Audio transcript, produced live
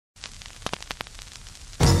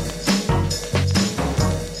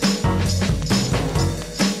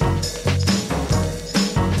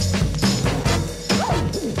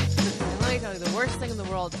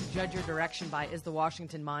direction by is the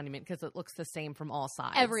Washington Monument because it looks the same from all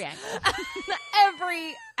sides. Every angle.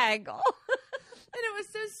 Every angle. And it was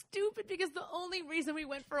so stupid because the only reason we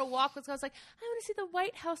went for a walk was 'cause I was like, I want to see the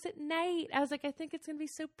White House at night. I was like, I think it's going to be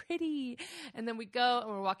so pretty. And then we go and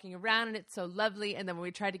we're walking around and it's so lovely. And then when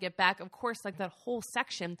we tried to get back, of course, like that whole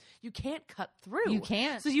section, you can't cut through. You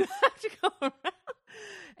can't. So you have to go around.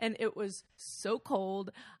 And it was so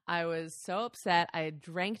cold. I was so upset. I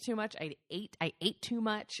drank too much. I ate too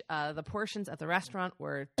much. The portions at the restaurant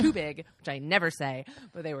were too big, which I never say,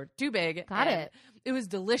 but they were too big. Got it. It was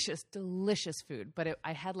delicious food, but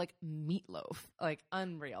I had like meatloaf, like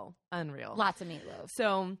unreal. Lots of meatloaf.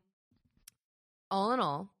 So all in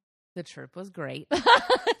all, the trip was great.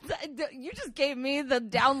 You just gave me the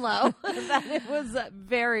down low. That it was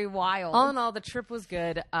very wild. All in all, the trip was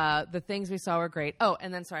good. The things we saw were great. Oh,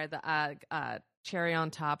 and then sorry, the cherry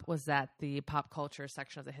on top was that the pop culture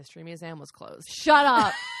section of the History Museum was closed. Shut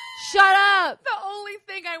up. Shut up. The only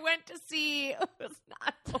thing I went to see was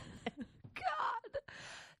not open. God.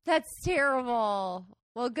 That's terrible.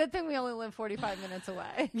 Well, good thing we only live 45 minutes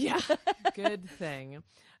away. Yeah, good thing.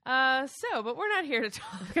 But we're not here to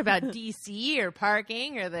talk about DC or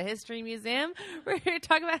parking or the History Museum. We're here to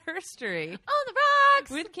talk about herstory. On the rocks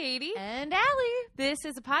With Katie. and Allie. This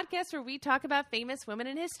is a podcast where we talk about famous women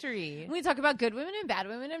in history. We talk about good women and bad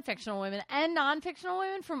women and fictional women and non-fictional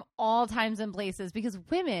women from all times and places because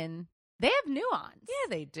women, they have nuance. Yeah,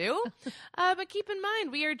 they do. But keep in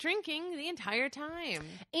mind, we are drinking the entire time.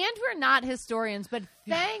 And we're not historians, but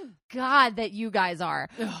thank God that you guys are.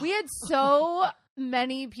 We had so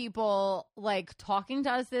many people like talking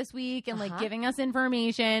to us this week and like giving us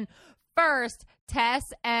information. First, Tess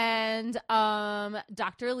and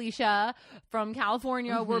Dr. Alicia from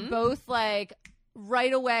California were both like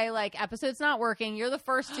right away, like, episode's not working. You're the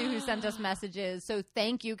first two who sent us messages. So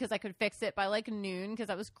thank you, because I could fix it by like noon, because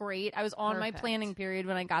that was great. I was on my planning period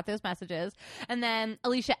when I got those messages. And then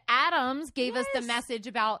Alicia Adams gave us the message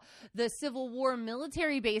about the Civil War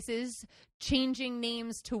military bases changing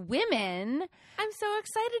names to women. I'm so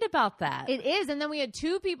excited about that. It is. And then we had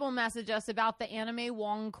two people message us about the Anime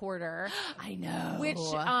Wong Quarter. I know. Which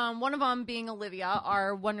one of them being Olivia,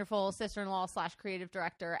 our wonderful sister-in-law / creative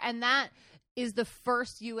director. And that is the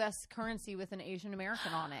first U.S. currency with an Asian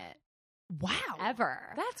American on it. Wow. Ever.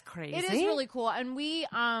 That's crazy. It is really cool. And we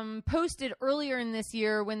posted earlier in this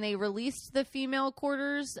year when they released the female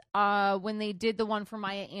quarters, when they did the one for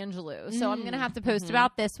Maya Angelou. So I'm going to have to post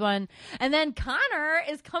about this one. And then Connor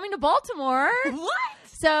is coming to Baltimore. What?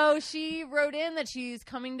 So she wrote in that she's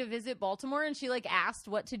coming to visit Baltimore, and she like asked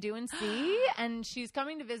what to do and see. And she's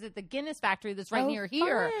coming to visit the Guinness factory that's right near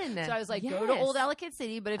here. Fun. So I was like, go to Old Ellicott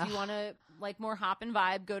City, but if you want to like more hop and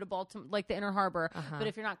vibe, go to Baltimore, like the Inner Harbor. But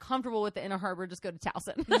if you're not comfortable with the Inner Harbor, just go to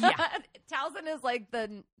Towson. Yeah. Towson is like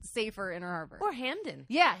the safer Inner Harbor. Or Hamden.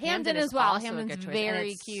 Yeah, Hamden as well. Also Hamden's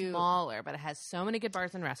very cute. Smaller, but it has so many good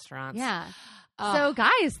bars and restaurants. Yeah. So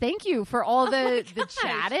guys, thank you for all the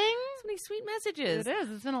chatting. So many sweet messages. It is.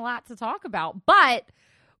 It's been a lot to talk about. But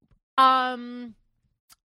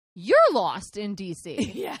you're lost in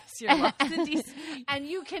DC. Yes, you're lost in DC. And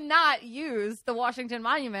you cannot use the Washington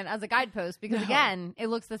Monument as a guidepost because, again, it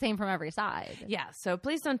looks the same from every side. Yeah, so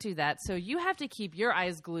please don't do that. So you have to keep your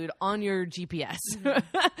eyes glued on your GPS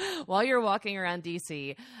while you're walking around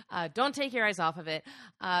DC. Don't take your eyes off of it.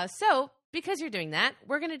 So because you're doing that,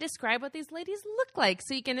 we're going to describe what these ladies look like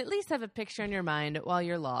so you can at least have a picture in your mind while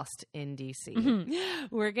you're lost in DC.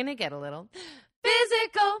 We're going to get a little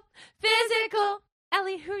physical.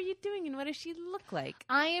 Ellie, who are you doing and what does she look like?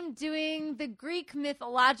 I am doing the Greek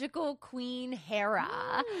mythological queen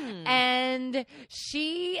Hera. And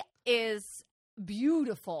she is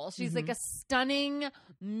beautiful. She's like a stunning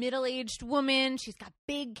middle-aged woman. She's got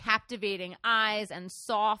big, captivating eyes and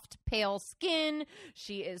soft, pale skin.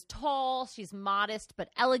 She is tall. She's modest but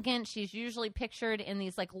elegant. She's usually pictured in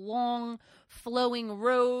these like long, flowing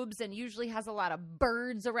robes and usually has a lot of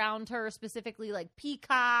birds around her, specifically like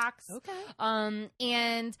peacocks. Okay.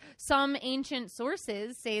 And some ancient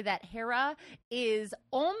sources say that Hera is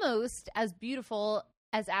almost as beautiful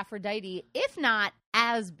as Aphrodite, if not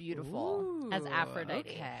as beautiful as Aphrodite.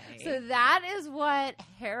 Okay. So that is what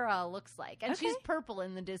Hera looks like. And she's purple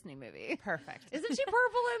in the Disney movie. Perfect. Isn't she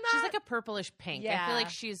purple in that? She's like a purplish pink. Yeah. I feel like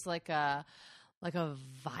she's like a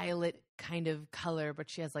violet kind of color,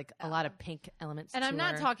 but she has like a lot of pink elements and to I'm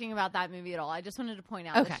not her. talking about that movie at all. I just wanted to point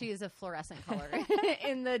out that she is a fluorescent color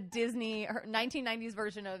in the Disney 1990s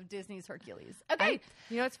version of Disney's Hercules. Okay.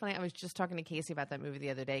 You know what's funny? I was just talking to Casey about that movie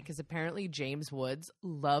the other day because apparently James Woods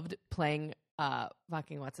loved playing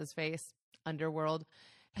fucking what's his face? Underworld.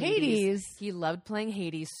 Hades. He loved playing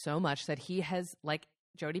Hades so much that he has like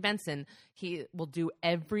Jody Benson, he will do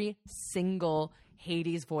every single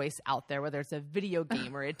Hades voice out there, whether it's a video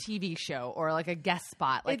game or a TV show or like a guest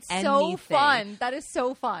spot. Like, it's anything. so fun. That is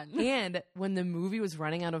so fun. And when the movie was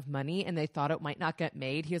running out of money and they thought it might not get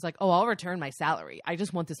made, he was like, "Oh, I'll return my salary. I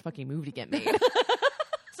just want this fucking movie to get made."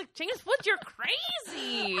 It's like, James Woods, you're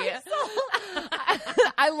crazy.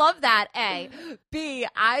 I love that, A. B,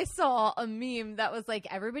 I saw a meme that was like,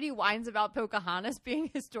 everybody whines about Pocahontas being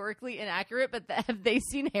historically inaccurate, but have they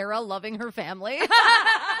seen Hera loving her family?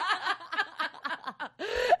 I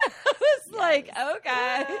was like,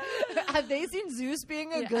 okay. Have they seen Zeus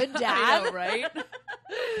being a good dad? I know, right?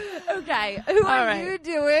 Okay. Who are right. you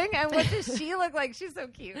doing? And what does she look like? She's so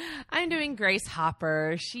cute. I'm doing Grace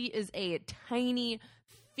Hopper. She is a tiny,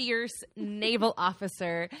 fierce naval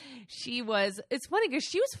officer. It's funny because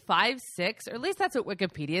she was 5'6", or at least that's what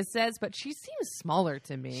Wikipedia says, but she seems smaller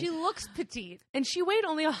to me. She looks petite. And she weighed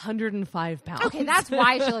only 105 pounds. Okay, that's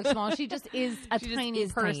why she looks small. She just is a tiny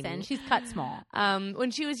is person. tiny. She's cut small.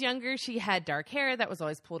 When she was younger, she had dark hair that was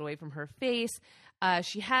always pulled away from her face.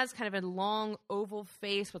 She has kind of a long oval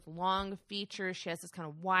face with long features. She has this kind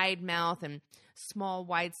of wide mouth and small,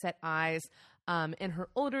 wide-set eyes. In her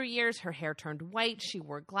older years, her hair turned white. She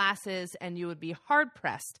wore glasses, and you would be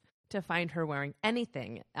hard-pressed to find her wearing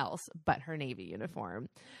anything else but her Navy uniform.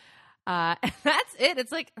 And that's it.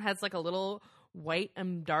 It's like has like a little white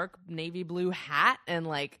and dark navy blue hat, and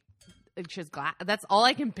like she's glass. That's all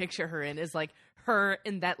I can picture her in is like her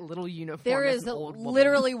in that little uniform. There as is an old woman.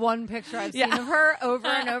 literally one picture I've seen of her over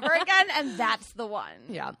and over again, and that's the one.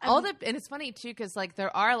 Yeah, and it's funny too because like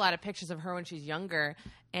there are a lot of pictures of her when she's younger,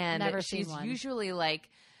 and Never she's seen one. usually like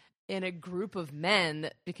in a group of men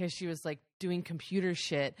because she was like doing computer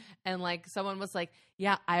shit, and like someone was like,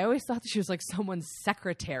 "Yeah, I always thought that she was like someone's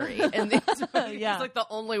secretary," and she's like the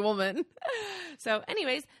only woman. So,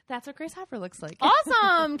 anyways, that's what Grace Hopper looks like.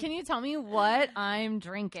 Awesome. Can you tell me what I'm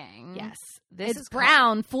drinking? Yes, It's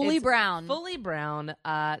brown, fully it's brown. fully brown.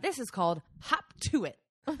 This is called Hop to It.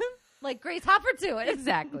 Like Grace Hopper to it.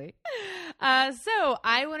 Exactly. So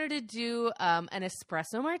I wanted to do an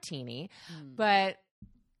espresso martini, but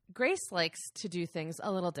Grace likes to do things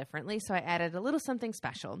a little differently, so I added a little something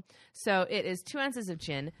special. So it is 2 ounces of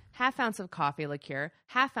gin, ½ ounce of coffee liqueur,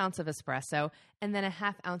 ½ ounce of espresso, and then a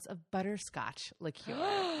 ½ ounce of butterscotch liqueur.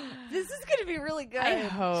 This is going to be really good. I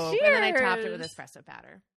hope. Cheers. And then I topped it with espresso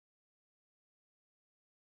powder.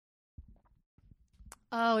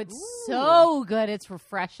 Oh, it's Ooh. so good. It's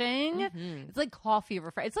refreshing. Mm-hmm. It's like coffee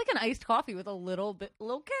It's like an iced coffee with a little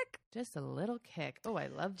kick. Just a little kick. Oh, I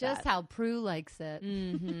love that. Just how Prue likes it.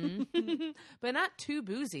 Mm-hmm. But not too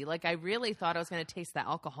boozy. Like, I really thought I was going to taste the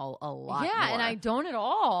alcohol a lot Yeah, more. and I don't at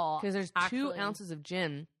all. Because there's actually. 2 ounces of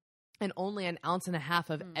gin and only 1.5 ounces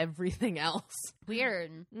of everything else.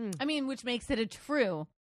 Weird. I mean, which makes it a true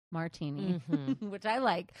martini, which I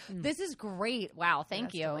like. This is great. Wow, thank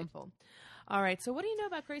That's you. Delightful. All right, so what do you know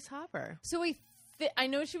about Grace Hopper? So I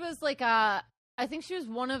know she was like I think she was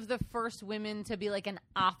one of the first women to be like an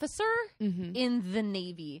officer in the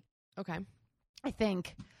Navy. Okay. I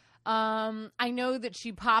think. I know that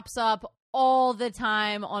she pops up all the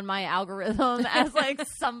time on my algorithm as like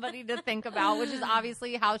somebody to think about, which is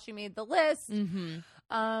obviously how she made the list.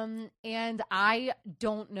 And I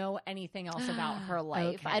don't know anything else about her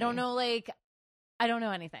life. Okay. I don't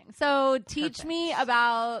know anything. So teach me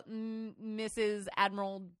about Mrs.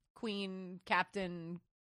 Admiral Queen Captain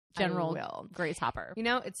General Grace Hopper. You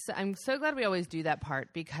know, I'm so glad we always do that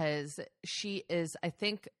part because she is, I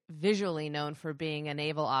think, visually known for being a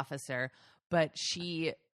naval officer, but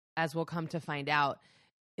she, as we'll come to find out,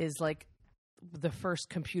 is like the first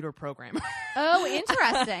computer programmer. Oh,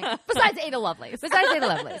 interesting. Besides Ada Lovelace. With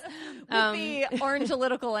the orange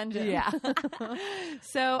analytical engine. Yeah.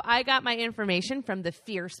 So I got my information from the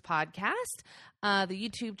Fierce podcast, the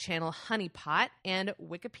YouTube channel Honey Pot, and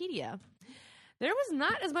Wikipedia. There was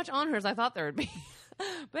not as much on her as I thought there would be.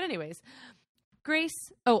 But anyways,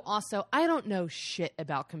 Grace. Oh, also, I don't know shit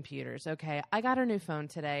about computers, okay? I got a new phone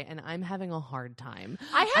today, and I'm having a hard time.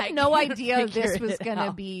 I had no can't idea figure this was it going to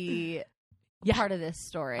out. be part of this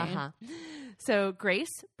story. So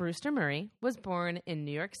Grace Brewster Murray was born in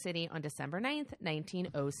New York City on December 9th,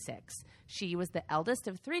 1906. She was the eldest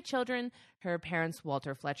of 3 children. Her parents,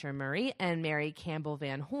 Walter Fletcher Murray and Mary Campbell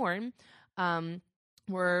Van Horn,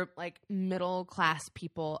 were like middle-class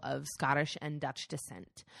people of Scottish and Dutch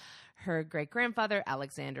descent. Her great-grandfather,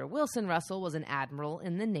 Alexander Wilson Russell, was an admiral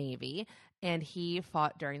in the Navy, and he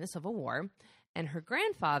fought during the Civil War. And her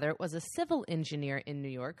grandfather was a civil engineer in New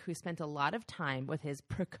York who spent a lot of time with his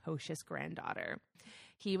precocious granddaughter.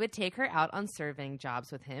 He would take her out on surveying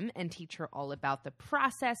jobs with him and teach her all about the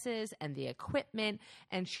processes and the equipment,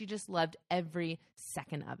 and she just loved every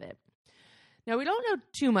second of it. Now, we don't know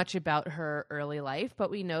too much about her early life,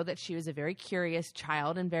 but we know that she was a very curious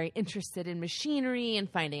child and very interested in machinery and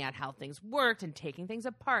finding out how things worked and taking things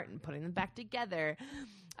apart and putting them back together.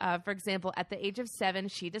 For example, at the age of 7,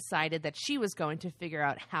 she decided that she was going to figure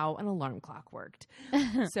out how an alarm clock worked.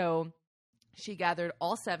 So she gathered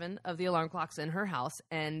all 7 of the alarm clocks in her house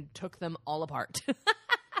and took them all apart.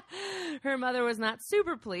 Her mother was not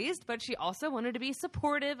super pleased, but she also wanted to be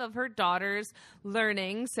supportive of her daughter's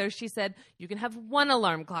learning. So she said, you can have one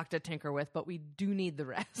alarm clock to tinker with, but we do need the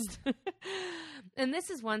rest. And this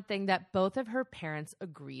is one thing that both of her parents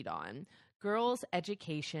agreed on. Girls'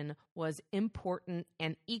 education was important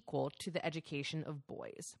and equal to the education of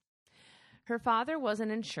boys. Her father was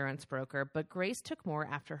an insurance broker, but Grace took more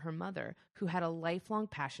after her mother, who had a lifelong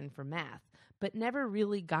passion for math, but never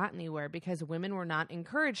really got anywhere because women were not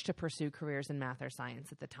encouraged to pursue careers in math or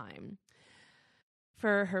science at the time.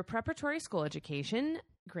 For her preparatory school education,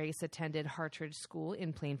 Grace attended Hartridge School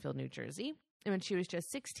in Plainfield, New Jersey, and when she was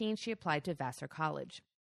just 16, she applied to Vassar College.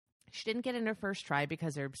 She didn't get in her first try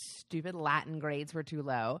because her stupid Latin grades were too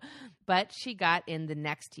low, but she got in the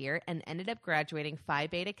next year and ended up graduating Phi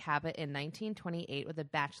Beta Kappa in 1928 with a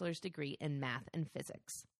bachelor's degree in math and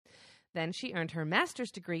physics. Then she earned her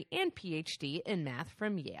master's degree and PhD in math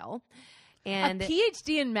from Yale. And a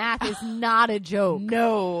PhD in math is not a joke.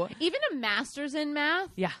 No. Even a master's in math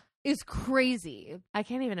is crazy. I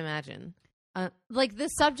can't even imagine. Like, the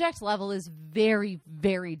subject level is very,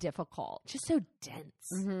 very difficult. Just so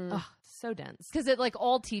dense. Mm-hmm. Oh, so dense. Because like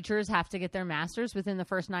all teachers have to get their master's within the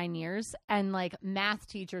first 9 years. And like math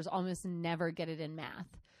teachers almost never get it in math.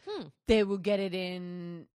 They will get it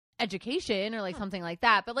in education or like something like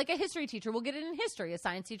that. But like a history teacher will get it in history. A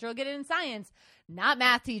science teacher will get it in science. Not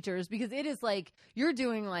math teachers, because it is like you're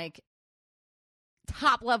doing like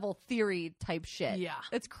top level theory type shit. Yeah.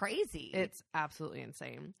 It's crazy. It's absolutely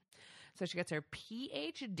insane. So she gets her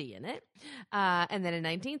PhD in it. And then in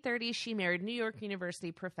 1930, she married New York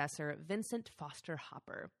University professor Vincent Foster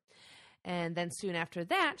Hopper. And then soon after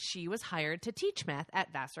that, she was hired to teach math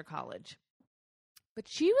at Vassar College. But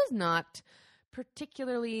she was not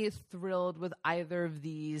particularly thrilled with either of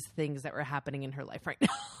these things that were happening in her life right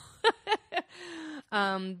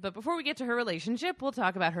now. But before we get to her relationship, we'll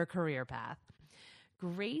talk about her career path.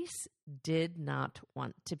 Grace did not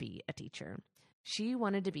want to be a teacher. She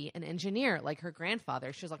wanted to be an engineer like her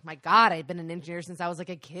grandfather. She was like, my God, I've been an engineer since I was like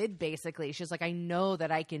a kid, basically. She was like, I know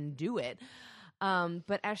that I can do it.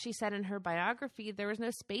 But as she said in her biography, there was no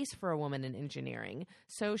space for a woman in engineering.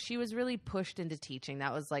 So she was really pushed into teaching.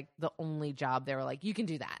 That was like the only job they were like, you can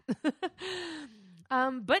do that.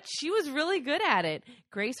 But she was really good at it.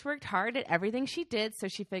 Grace worked hard at everything she did. So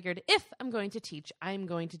she figured, if I'm going to teach, I'm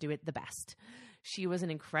going to do it the best. She was an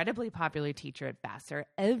incredibly popular teacher at Vassar.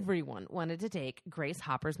 Everyone wanted to take Grace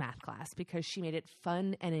Hopper's math class because she made it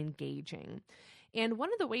fun and engaging. And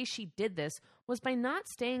one of the ways she did this was by not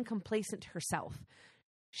staying complacent herself.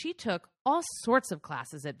 She took all sorts of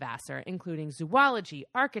classes at Vassar, including zoology,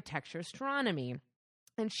 architecture, astronomy,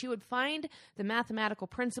 and she would find the mathematical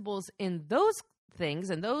principles in those things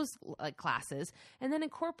and those classes and then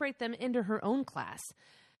incorporate them into her own class.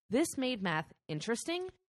 This made math interesting,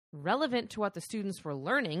 relevant to what the students were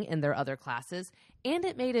learning in their other classes, and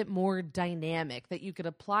it made it more dynamic, that you could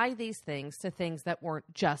apply these things to things that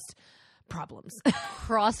weren't just problems.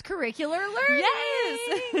 Cross-curricular learning.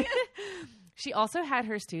 Yes. She also had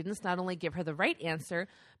her students not only give her the right answer,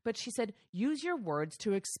 but she said, use your words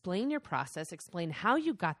to explain your process, explain how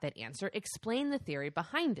you got that answer, explain the theory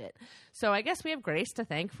behind it. So I guess we have Grace to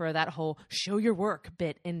thank for that whole show your work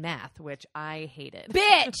bit in math, which I hated.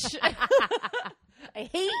 Bitch! I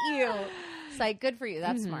hate you. It's like, good for you.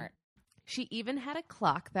 That's smart. She even had a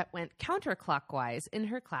clock that went counterclockwise in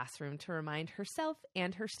her classroom to remind herself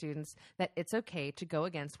and her students that it's okay to go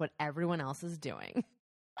against what everyone else is doing.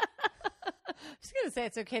 I was going to say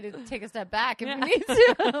it's okay to take a step back if you need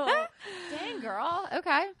to. Dang, girl.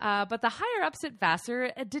 Okay. But the higher-ups at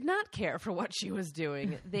Vassar did not care for what she was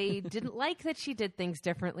doing. They didn't like that she did things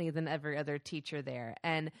differently than every other teacher there.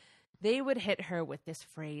 And they would hit her with this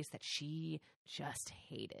phrase that she just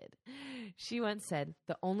hated. She once said,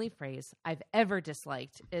 the only phrase I've ever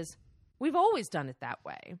disliked is, we've always done it that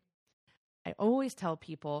way. I always tell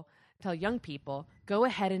young people, go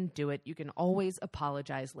ahead and do it. You can always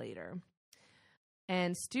apologize later.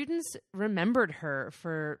 And students remembered her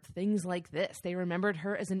for things like this. They remembered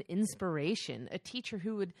her as an inspiration, a teacher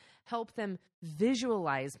who would help them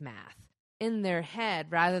visualize math in their head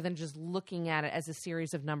rather than just looking at it as a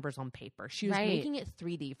series of numbers on paper. She was making it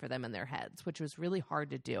 3D for them in their heads, which was really hard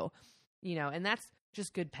to do, and that's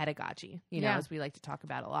just good pedagogy, as we like to talk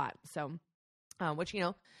about a lot. So, which,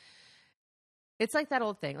 it's like that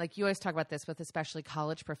old thing. Like you always talk about this with especially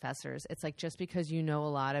college professors. It's like just because you know a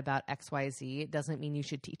lot about XYZ, it doesn't mean you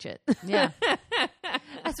should teach it. Yeah.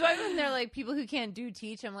 That's why when they're like, people who can't do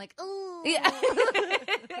teach, I'm like, oh. Yeah.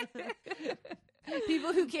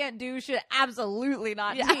 People who can't do should absolutely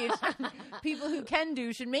not teach. People who can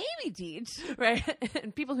do should maybe teach. Right.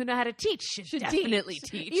 And people who know how to teach should definitely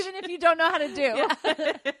teach. Even if you don't know how to do.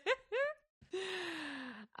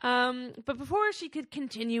 Yeah. But before she could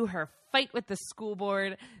continue her fight with the school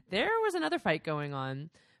board, there was another fight going on.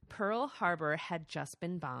 Pearl Harbor had just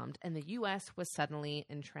been bombed, and the U.S. was suddenly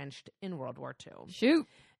entrenched in World War II. Shoot.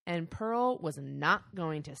 And Pearl was not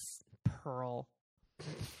going to... Pearl.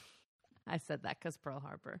 I said that because Pearl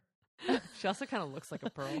Harbor. She also kind of looks like a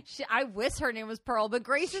Pearl. I wish her name was Pearl, but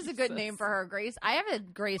Grace is a good name for her. Grace. I have a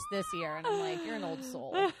Grace this year, and I'm like, you're an old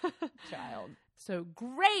soul, child. So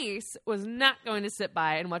Grace was not going to sit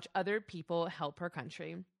by and watch other people help her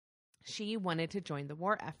country. She wanted to join the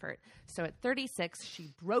war effort. So at 36, she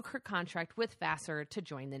broke her contract with Vassar to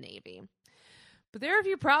join the Navy. But there are a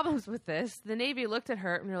few problems with this. The Navy looked at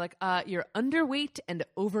her and they're like, you're underweight and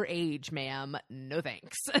overage, ma'am. No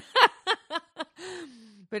thanks.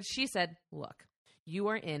 But she said, look, you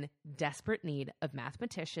are in desperate need of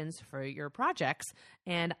mathematicians for your projects,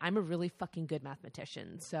 and I'm a really fucking good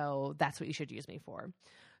mathematician, so that's what you should use me for.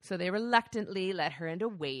 So they reluctantly let her into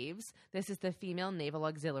WAVES. This is the Female Naval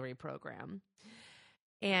Auxiliary Program.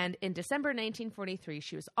 And in December 1943,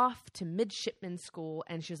 she was off to midshipman school,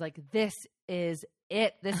 and she was like, this is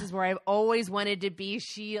it. This is where I've always wanted to be.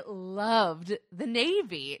 She loved the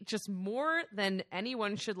Navy just more than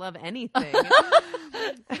anyone should love anything.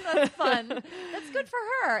 That's fun. That's good for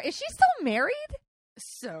her. Is she still married?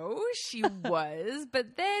 So she was,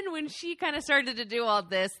 but then when she kind of started to do all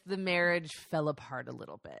this, the marriage fell apart a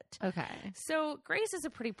little bit. Okay. So Grace is a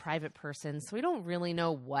pretty private person, so we don't really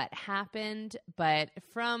know what happened, but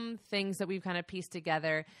from things that we've kind of pieced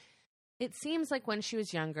together, it seems like when she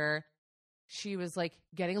was younger, she was like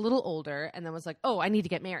getting a little older and then was like, oh, I need to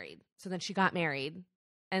get married. So then she got married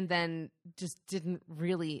and then just didn't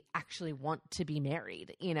really actually want to be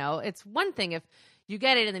married. It's one thing if you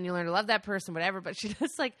get it and then you learn to love that person, whatever. But she just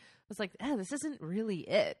was like, oh, this isn't really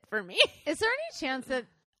it for me. Is there any chance that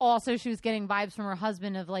also she was getting vibes from her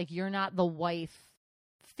husband of like, you're not the wife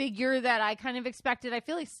figure that I kind of expected? I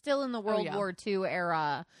feel like still in the World War II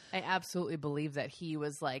era. I absolutely believe that he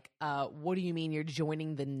was like, what do you mean you're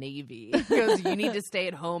joining the Navy? He goes, you need to stay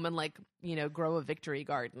at home and grow a victory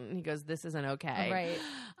garden. He goes, this isn't okay. Right.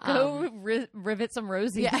 Go rivet some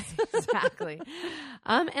rosies. Yeah, exactly.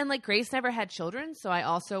 And Grace never had children. So I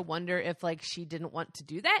also wonder if she didn't want to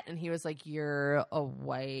do that. And he was like, you're a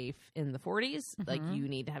wife in the 40s. Mm-hmm. You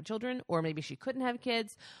need to have children. Or maybe she couldn't have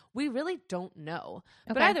kids. We really don't know.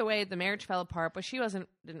 Okay. But either way, the marriage fell apart, but she didn't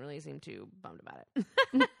really seem too bummed about it.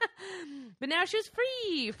 But now she was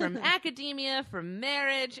free from academia, from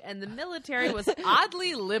marriage, and the military was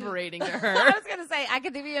oddly liberating to her. I was going to say,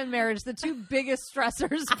 academia and marriage, the two biggest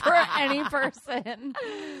stressors for any person.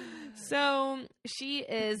 So she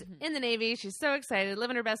is in the Navy. She's so excited,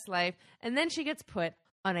 living her best life. And then she gets put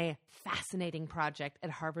on a fascinating project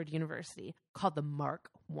at Harvard University called the Mark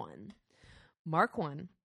I. Mark I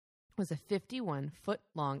was a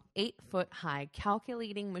 51-foot-long, 8-foot-high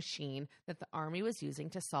calculating machine that the Army was using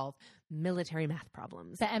to solve military math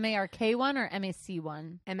problems. The MARK one or MAC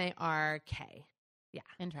one? MARK. Yeah.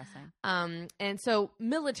 Interesting. And so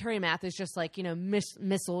military math is just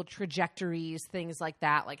missile trajectories, things like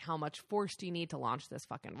that, like how much force do you need to launch this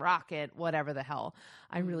fucking rocket, whatever the hell.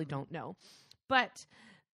 I really don't know. But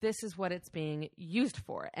this is what it's being used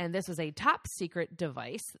for. And this is a top secret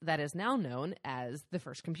device that is now known as the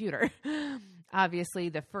first computer. Obviously,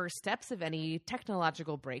 the first steps of any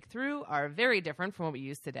technological breakthrough are very different from what we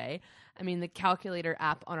use today. I mean, the calculator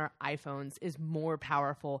app on our iPhones is more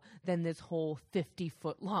powerful than this whole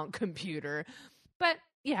 50-foot-long computer. But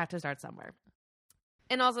you have to start somewhere.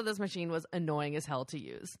 And also, this machine was annoying as hell to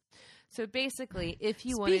use. So basically, if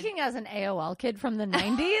you wanted... Speaking as an AOL kid from the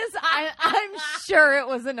 90s, I'm sure it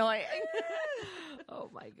was annoying. Oh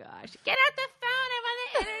my gosh. Get out the phone, I'm on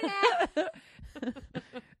the internet.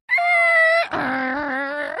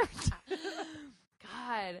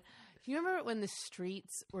 God. Do you remember when the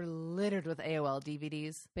streets were littered with AOL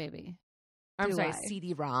DVDs? Baby. I'm Do sorry, I?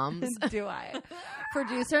 CD-ROMs. Do I?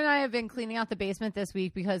 Producer and I have been cleaning out the basement this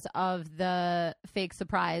week because of the fake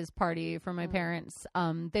surprise party for my parents.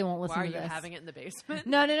 They won't listen Why are to you this. having it in the basement?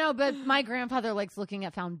 No. But my grandfather likes looking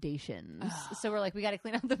at foundations. So we're like, we got to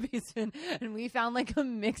clean out the basement. And we found like a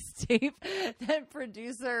mixtape that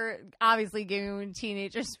producer obviously gave me when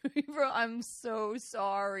teenagers. We wrote, I'm so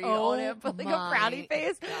sorry on it. But like a frowny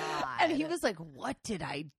face. God. And he was like, what did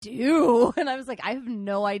I do? And I was like, I have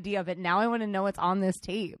no idea. But now I want to know what's on this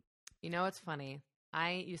tape. You know, it's funny.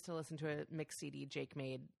 I used to listen to a mix CD Jake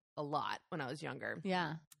made a lot when I was younger.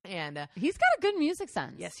 Yeah. And He's got a good music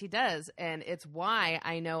sense. yes, he does. And it's why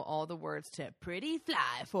I know all the words to Pretty Fly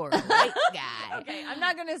for a White Guy. Okay, I'm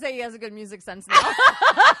not going to say he has a good music sense now.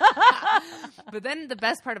 But then the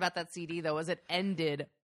best part about that CD, though, was it ended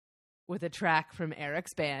with a track from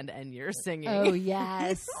Eric's band and you're singing. Oh,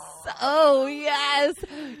 yes. Oh, yes.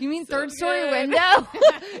 You mean So Third Story good. Window?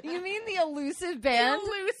 You mean the Elusive Band?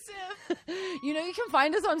 Elusive. You know, you can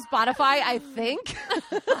find us on Spotify, I think.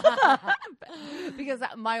 Because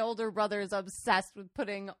my older brother is obsessed with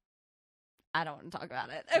putting... I don't want to talk about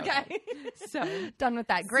it. Okay. So done with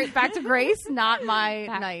that. Great. Back to Grace, not my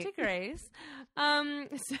back night. to Grace.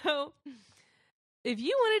 So if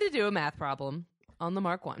you wanted to do a math problem on the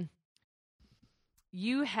Mark I,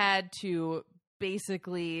 you had to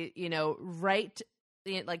basically,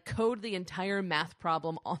 code the entire math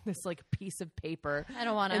problem on this like piece of paper. I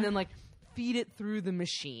don't want to. And then like feed it through the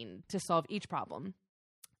machine to solve each problem.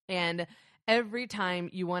 And every time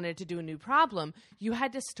you wanted to do a new problem, you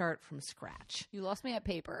had to start from scratch. You lost me at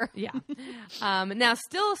paper. Yeah. Now,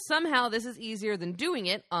 still, somehow, this is easier than doing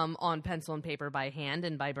it on pencil and paper by hand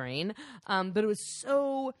and by brain. But it was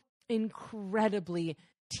so incredibly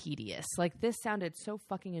tedious. Like, this sounded so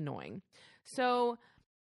fucking annoying. So,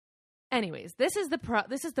 anyways, this is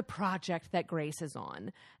the project that Grace is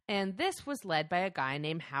on. And this was led by a guy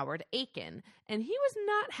named Howard Aiken. And he was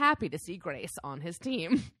not happy to see Grace on his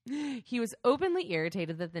team. He was openly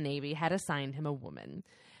irritated that the Navy had assigned him a woman.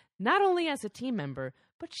 Not only as a team member,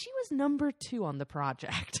 but she was number 2 on the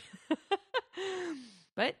project.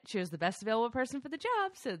 But she was the best available person for the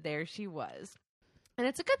job, so there she was. And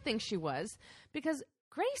it's a good thing she was, because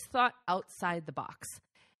Grace thought outside the box.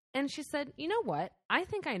 And she said, you know what? I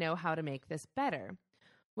think I know how to make this better.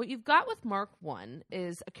 What you've got with Mark I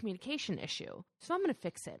is a communication issue, so I'm going to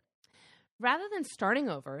fix it. Rather than starting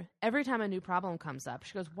over every time a new problem comes up,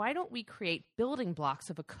 she goes, why don't we create building blocks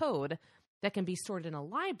of a code that can be stored in a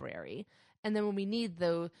library? And then when we need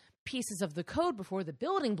the pieces of the code before the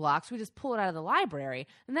building blocks, we just pull it out of the library.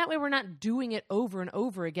 And that way we're not doing it over and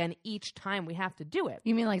over again each time we have to do it.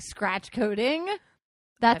 You mean like scratch coding?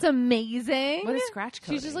 That's amazing. What is scratch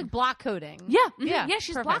coding? She's just like block coding. Yeah. Yeah. Yeah,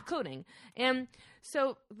 she's Perfect. block coding. And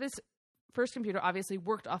so this first computer obviously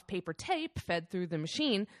worked off paper tape fed through the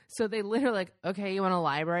machine. So they literally like, okay, you want a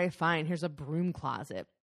library? Fine. Here's a broom closet.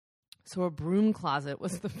 So a broom closet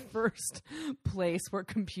was the first place where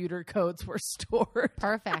computer codes were stored.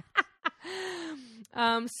 Perfect.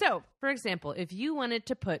 So, for example, if you wanted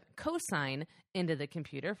to put cosine into the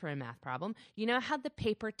computer for a math problem, you know how the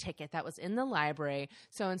paper ticket that was in the library.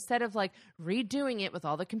 So instead of like redoing it with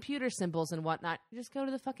all the computer symbols and whatnot, you just go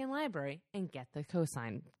to the fucking library and get the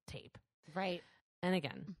cosine tape. Right. And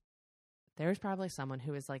again, there's probably someone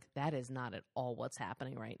who is like, that is not at all what's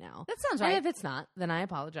happening right now. That sounds And right. if it's not, then I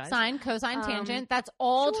apologize. Sine, cosine, tangent. That's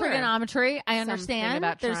all sure. trigonometry. I Something understand.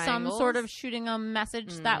 about There's some triangles. sort of shooting a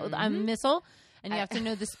message that a missile, and you have to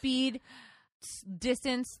know the speed,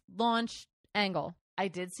 distance, launch, angle. I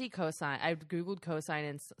did see cosine. I Googled cosine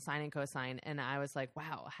and sine and cosine, and I was like,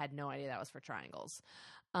 wow, I had no idea that was for triangles.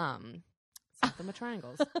 Something with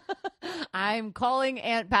triangles. I'm calling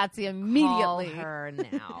Aunt Patsy immediately. Call her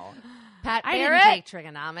now. Pat I Barrett? didn't take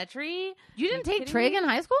trigonometry. You didn't take kidding trig me? in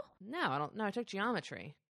high school? No, I don't. No, I took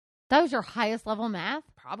geometry. That was your highest level math?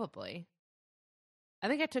 Probably. I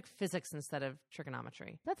think I took physics instead of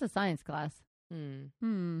trigonometry. That's a science class.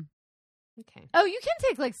 Okay. Oh, you can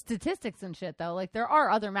take like statistics and shit though. Like there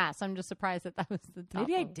are other maths. I'm just surprised that was the top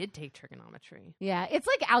Maybe I level. did take trigonometry. Yeah, it's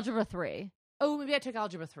like algebra 3. Oh, maybe I took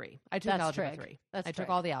algebra 3. I took That's algebra trig. 3. That's I trig.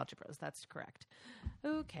 took all the algebras. That's correct.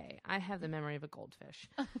 Okay. I have the memory of a goldfish.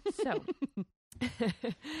 So,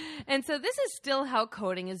 And so this is still how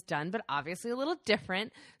coding is done, but obviously a little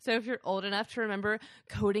different. So if you're old enough to remember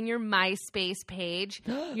coding your MySpace page,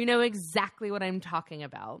 you know exactly what I'm talking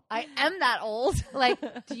about. I am that old. Like,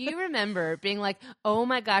 do you remember being like, oh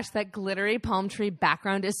my gosh, that glittery palm tree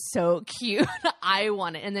background is so cute. I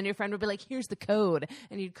want it. And then your friend would be like, here's the code.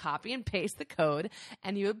 And you'd copy and paste the code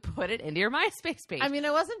and you would put it into your MySpace page. I mean,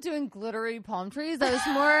 I wasn't doing glittery palm trees. I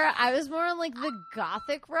was more in like the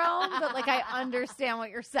gothic realm, but like I understand what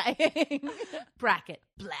you're saying. Bracket,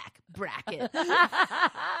 black, bracket.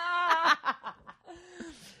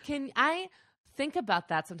 Can I think about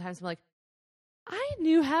that sometimes? I'm like, I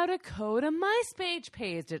knew how to code a MySpace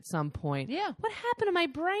page at some point. Yeah. What happened to my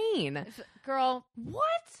brain? Girl, What?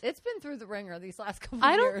 it's been through the ringer these last couple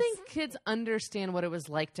I years. don't think kids understand what it was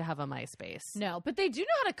like to have a MySpace. No, but they do know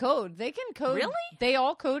how to code. They can code. Really? They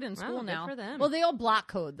all code in Wow, school good now. for them. Well, they all block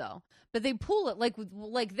code though. But they pull it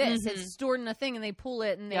like this. It's stored in a thing, and they pull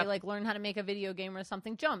it, and they Yep. like learn how to make a video game where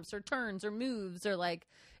something jumps or turns or moves or like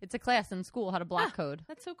it's a class in school how to block code.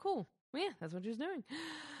 That's so cool. Well, yeah, that's what she was doing.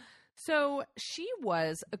 So she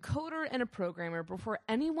was a coder and a programmer before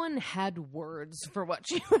anyone had words for what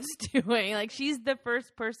she was doing. Like, she's the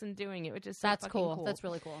first person doing it, which is so That's fucking cool. That's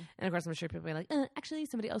really cool. And of course, I'm sure people will be like, actually,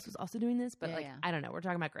 somebody else was also doing this. But Yeah. I don't know. We're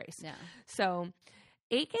talking about Grace. Yeah. So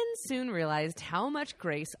Aiken soon realized how much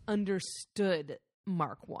Grace understood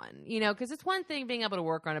Mark 1. You know, because it's one thing being able to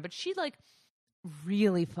work on it, but she like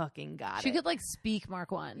really fucking got it. She could like speak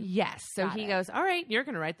Mark 1. Yes. So Got he it. goes, all right, you're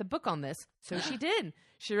going to write the book on this. So she did.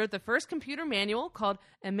 She wrote the first computer manual called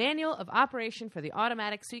A Manual of Operation for the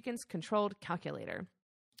Automatic Sequence Controlled Calculator.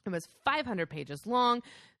 It was 500 pages long,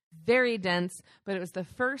 very dense, but it was the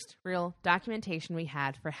first real documentation we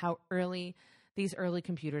had for how these early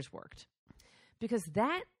computers worked. Because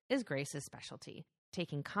that is Grace's specialty,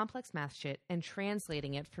 taking complex math shit and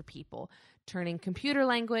translating it for people, turning computer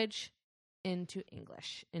language into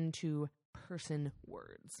English, into person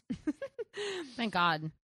words. Thank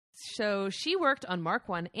God. So she worked on Mark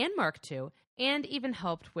 1 and Mark 2 and even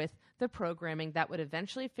helped with the programming that would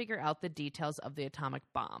eventually figure out the details of the atomic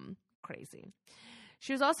bomb. Crazy.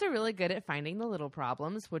 She was also really good at finding the little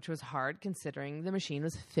problems, which was hard considering the machine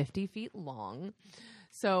was 50 feet long.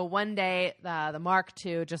 So one day, the Mark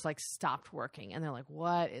II just like stopped working, and they're like,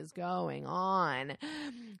 what is going on?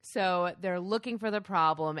 So they're looking for the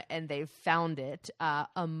problem, and they found it.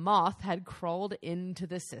 A moth had crawled into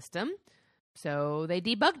the system, so they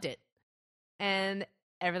debugged it, and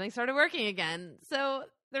everything started working again. So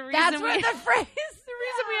the reason That's where the phrase. the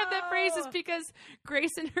reason we have that phrase is because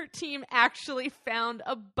Grace and her team actually found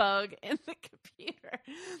a bug in the computer.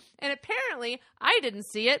 And apparently, I didn't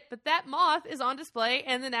see it, but that moth is on display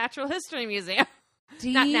in the Natural History Museum.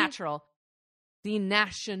 Not natural. The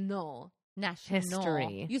National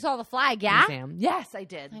History You saw the flag, yeah? Museum. Yes, I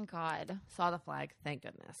did. Thank God. Saw the flag. Thank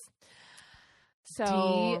goodness.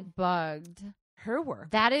 So, Debugged. her work.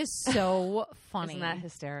 That is so funny. Isn't that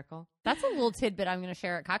hysterical? That's a little tidbit I'm going to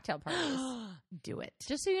share at cocktail parties. Do it.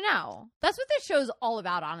 Just so you know. That's what this show's all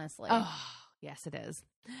about, honestly. Oh, yes, it is.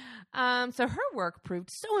 So her work proved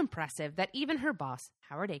so impressive that even her boss,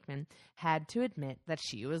 Howard Aikman, had to admit that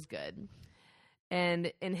she was good.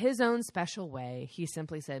 And in his own special way, he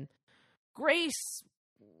simply said, Grace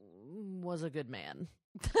was a good man.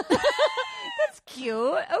 That's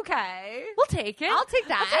cute. Okay. We'll take it. I'll take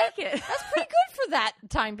that. I'll take it. That's pretty good for that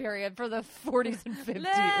time period, for the 40s and 50s.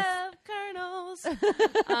 Love Colonels.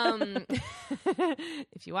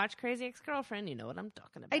 If you watch Crazy Ex-Girlfriend, you know what I'm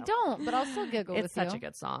talking about. I don't, but I'll still giggle with It's you. such a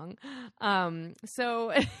good song.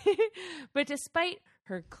 But despite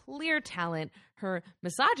her clear talent, her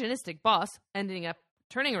misogynistic boss ending up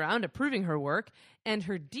turning around, approving her work, and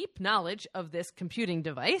her deep knowledge of this computing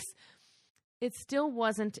device, it still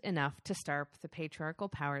wasn't enough to starve the patriarchal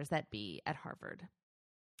powers that be at Harvard.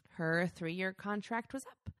 Her 3-year contract was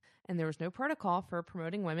up, and there was no protocol for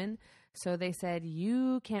promoting women, so they said,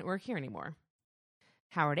 you can't work here anymore.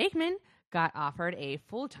 Howard Aikman got offered a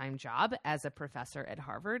full-time job as a professor at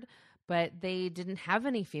Harvard, but they didn't have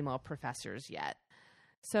any female professors yet.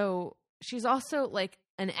 So she's also like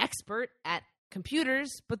an expert at computers,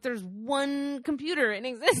 but there's one computer in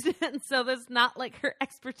existence, so there's not like her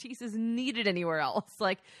expertise is needed anywhere else.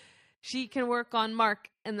 Like, she can work on Mark,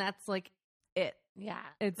 and that's like it. Yeah.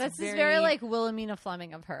 It's This is very like Wilhelmina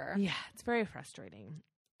Fleming of her. Yeah, it's very frustrating.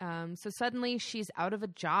 So suddenly she's out of a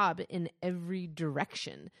job in every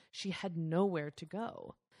direction. She had nowhere to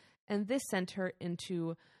go. And this sent her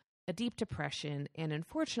into a deep depression, and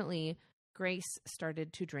unfortunately, Grace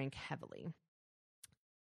started to drink heavily.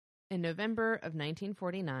 In November of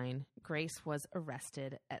 1949, Grace was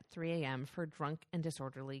arrested at 3 a.m. for drunk and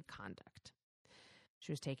disorderly conduct.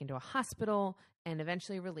 She was taken to a hospital and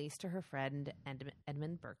eventually released to her friend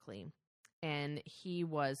Edmund Berkeley. And he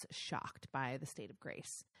was shocked by the state of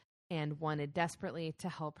Grace and wanted desperately to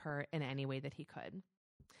help her in any way that he could.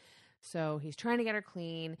 So he's trying to get her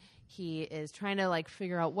clean. He is trying to like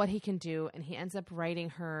figure out what he can do. And he ends up writing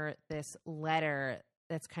her this letter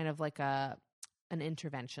that's kind of like an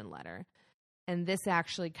intervention letter. And this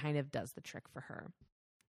actually kind of does the trick for her,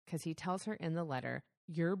 because he tells her in the letter,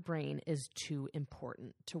 your brain is too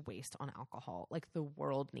important to waste on alcohol. Like, the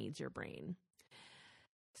world needs your brain.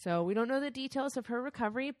 So we don't know the details of her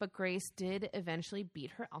recovery, but Grace did eventually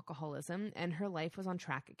beat her alcoholism and her life was on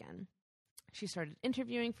track again. She started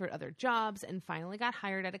interviewing for other jobs and finally got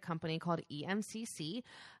hired at a company called EMCC.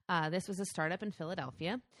 This was a startup in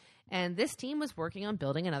Philadelphia. And this team was working on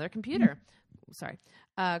building another computer,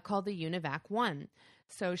 called the UNIVAC 1.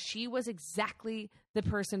 So she was exactly the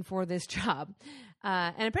person for this job.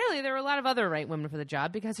 And apparently there were a lot of other right women for the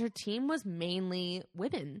job because her team was mainly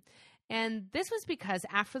women. And this was because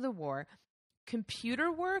after the war,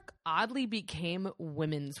 computer work oddly became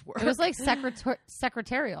women's work. It was like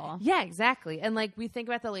secretarial. Yeah, exactly. And like we think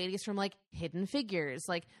about the ladies from like Hidden Figures,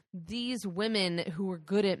 like these women who were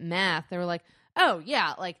good at math, they were like, oh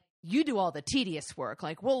yeah, like you do all the tedious work.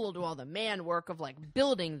 Like we'll do all the man work of like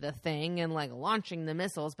building the thing and like launching the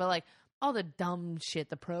missiles, but like all the dumb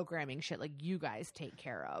shit, the programming shit, like you guys take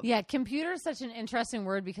care of. Yeah, computer is such an interesting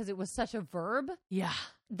word because it was such a verb. Yeah.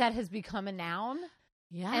 That has become a noun.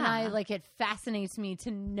 Yeah. And I like, it fascinates me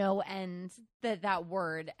to no end that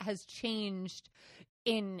word has changed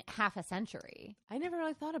in half a century. I never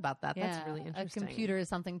really thought about that. Yeah, that's really interesting. A computer is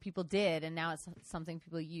something people did, and now it's something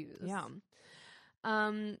people use. Yeah.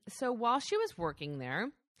 So while she was working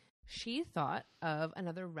there, she thought of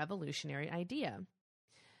another revolutionary idea.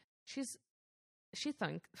 She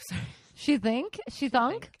thunk.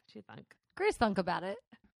 Grace thunk about it.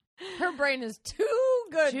 Her brain is too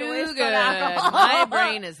good to waste on alcohol. My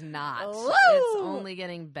brain is not. Woo! It's only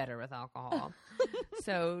getting better with alcohol.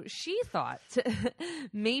 So she thought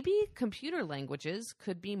maybe computer languages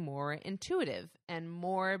could be more intuitive and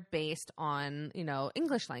more based on,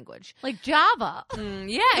 English language. Like Java.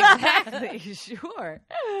 Yeah, exactly. Sure.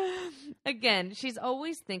 Again, she's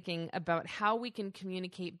always thinking about how we can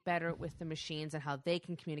communicate better with the machines and how they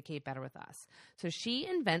can communicate better with us. So she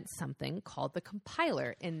invents something called the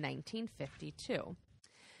compiler in 1952.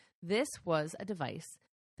 This was a device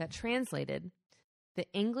that translated the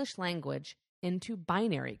English language into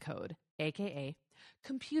binary code, aka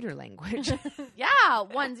computer language. Yeah,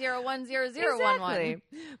 10100011. Exactly.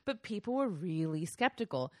 But people were really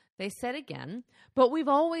skeptical. They said again, but we've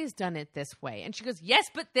always done it this way. And she goes, yes,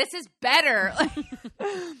 but this is better.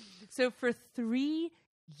 So for 3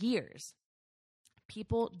 years,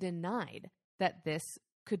 people denied that this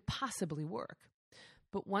could possibly work.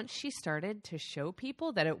 But once she started to show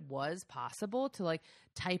people that it was possible to like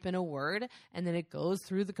type in a word and then it goes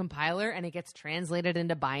through the compiler and it gets translated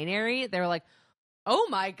into binary, they were like, oh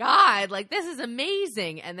my God, like this is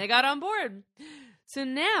amazing. And they got on board. So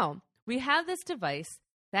now we have this device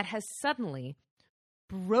that has suddenly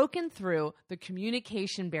broken through the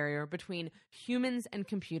communication barrier between humans and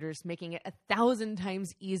computers, making it 1,000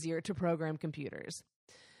 times easier to program computers.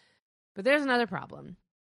 But there's another problem.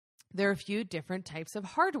 There are a few different types of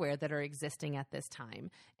hardware that are existing at this time,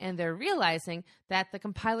 and they're realizing that the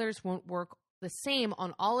compilers won't work the same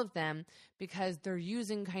on all of them because they're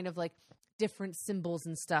using kind of like different symbols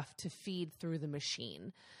and stuff to feed through the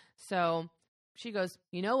machine. So she goes,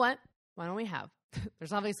 you know what? Why don't we have,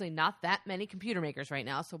 there's obviously not that many computer makers right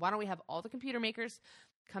now, so why don't we have all the computer makers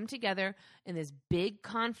come together in this big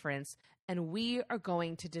conference, and we are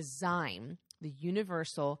going to design the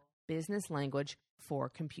universal business language for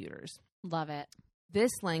computers. Love it.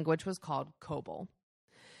 This language was called COBOL.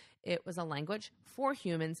 It was a language for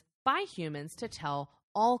humans by humans to tell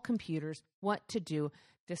all computers what to do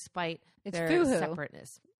despite their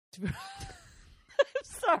separateness. I'm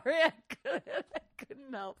sorry, I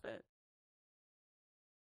couldn't help it.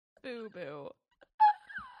 Boo-boo.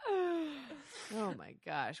 Oh my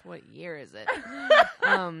gosh, what year is it?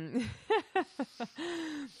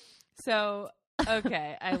 So,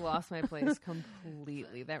 okay, I lost my place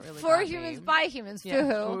completely. That really for got humans me. by humans.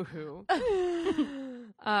 Yeah,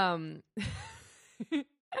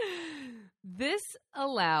 this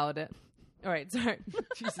allowed. All right, sorry.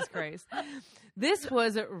 Jesus Christ. This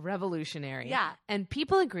was revolutionary. Yeah. And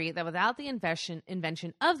people agree that without the invention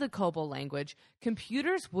of the COBOL language,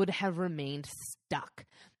 computers would have remained stuck.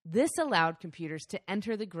 This allowed computers to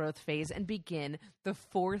enter the growth phase and begin the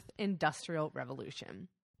fourth industrial revolution.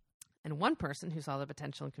 And one person who saw the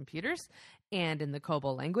potential in computers and in the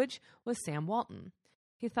COBOL language was Sam Walton.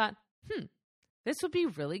 he thought, this would be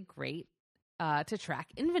really great to track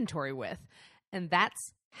inventory with. And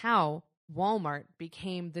that's how Walmart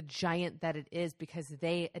became the giant that it is, because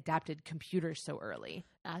they adapted computers so early.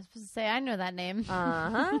 I was supposed to say, I know that name.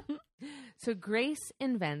 So Grace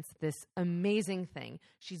invents this amazing thing.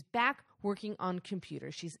 She's back working on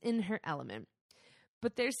computers. She's in her element.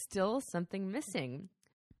 But there's still something missing.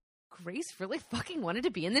 Grace really fucking wanted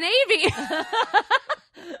to be in the Navy.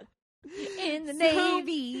 In the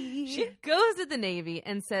Navy. She goes to the Navy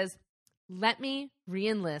and says, let me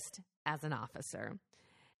re-enlist as an officer.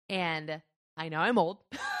 And I know I'm old.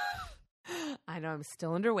 I know I'm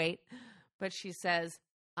still underweight. But she says,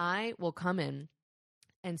 I will come in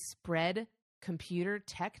and spread computer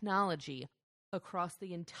technology across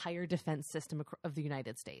the entire defense system of the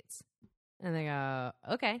United States. And they go,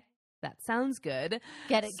 okay, that sounds good.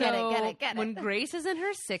 Get it. When Grace is in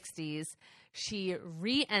her 60s, she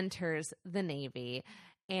re-enters the Navy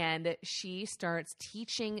and she starts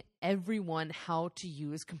teaching everyone how to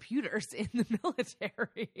use computers in the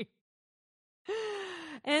military.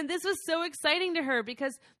 And this was so exciting to her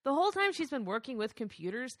because the whole time she's been working with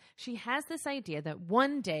computers, she has this idea that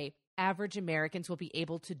one day average Americans will be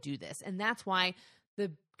able to do this. And that's why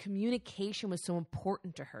the communication was so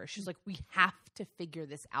important to her. She's like, we have to figure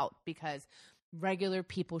this out because regular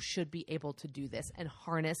people should be able to do this and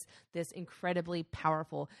harness this incredibly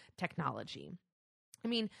powerful technology. I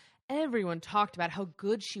mean, everyone talked about how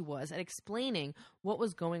good she was at explaining what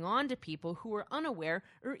was going on to people who were unaware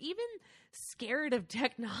or even scared of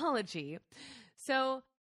technology. So,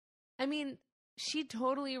 I mean, she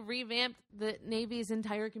totally revamped the Navy's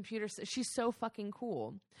entire computer. She's so fucking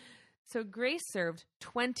cool. So Grace served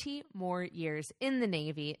 20 more years in the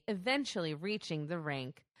Navy, eventually reaching the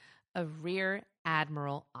rank of Rear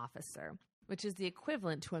Admiral Officer, which is the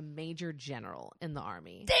equivalent to a Major General in the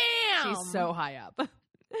Army. Damn! She's so high up.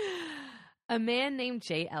 A man named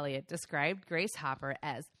Jay Elliott described Grace Hopper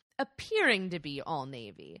as appearing to be all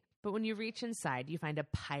Navy, but when you reach inside, you find a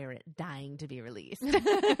pirate dying to be released.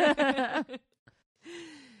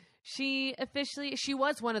 She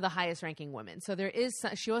was one of the highest ranking women. So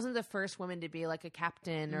she wasn't the first woman to be like a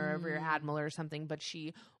captain or a rear admiral or something, but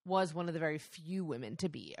she was one of the very few women to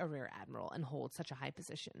be a rear admiral and hold such a high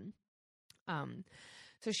position.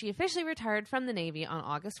 So she officially retired from the Navy on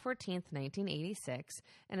August 14th, 1986.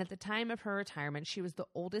 And at the time of her retirement, she was the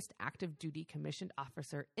oldest active duty commissioned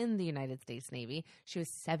officer in the United States Navy. She was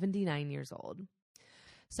 79 years old.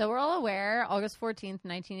 So we're all aware, August 14th,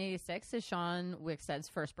 1986 is Sean Wickstead's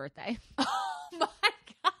first birthday. Oh my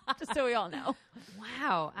God. Just so we all know.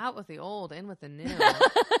 Wow. Out with the old, in with the new.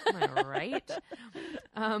 Am I right?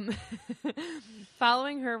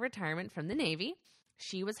 Following her retirement from the Navy,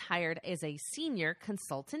 she was hired as a senior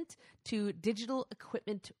consultant to Digital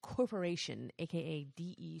Equipment Corporation, a.k.a.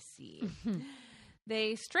 DEC.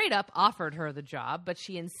 They straight up offered her the job, but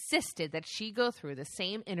she insisted that she go through the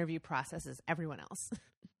same interview process as everyone else.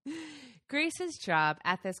 Grace's job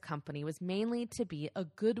at this company was mainly to be a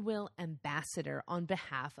goodwill ambassador on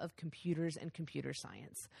behalf of computers and computer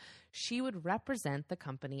science. She would represent the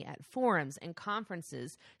company at forums and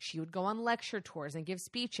conferences. She would go on lecture tours and give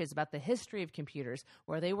speeches about the history of computers,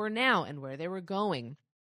 where they were now and where they were going.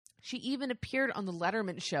 She even appeared on the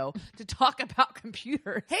Letterman show to talk about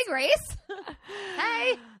computers. Hey, Grace.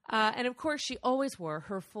 Hey. And of course, she always wore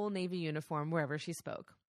her full Navy uniform wherever she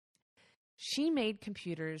spoke. She made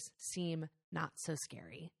computers seem not so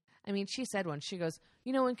scary. I mean, she said once, she goes,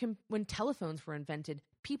 you know, when telephones were invented,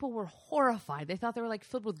 people were horrified. They thought they were like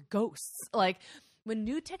filled with ghosts. Like when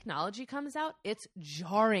new technology comes out, it's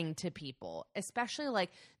jarring to people, especially like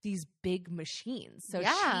these big machines. So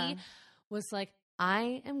she was like,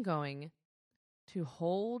 I am going to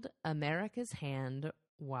hold America's hand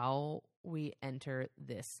while we enter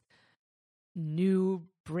this new,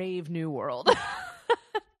 brave new world.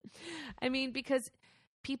 I mean, because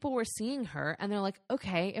people were seeing her and they're like,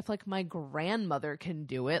 okay, if like my grandmother can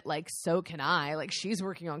do it, like so can I. Like she's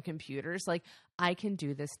working on computers, like I can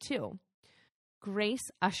do this too.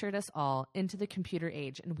 Grace ushered us all into the computer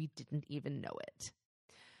age and we didn't even know it.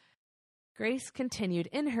 Grace continued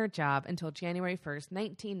in her job until January 1st,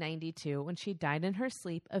 1992, when she died in her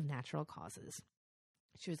sleep of natural causes.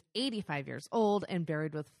 She was 85 years old and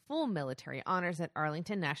buried with full military honors at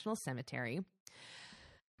Arlington National Cemetery.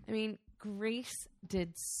 I mean, Grace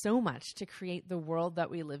did so much to create the world that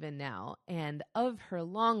we live in now. And of her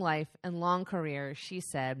long life and long career, she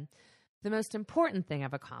said, the most important thing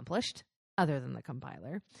I've accomplished, other than the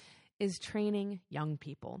compiler, is training young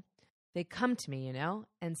people. They come to me, you know,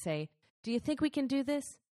 and say, do you think we can do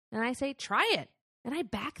this? And I say, try it. And I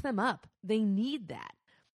back them up. They need that.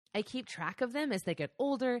 I keep track of them as they get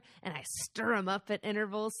older, and I stir them up at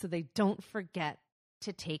intervals so they don't forget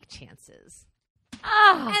to take chances.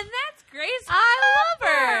 Oh, And that's Grace. I love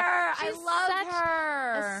her. She's I love such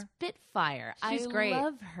her. a spitfire. She's I great.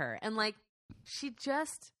 love her. And like, she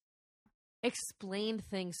just explained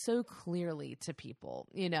things so clearly to people,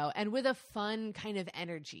 you know, and with a fun kind of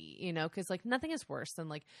energy, you know, because like nothing is worse than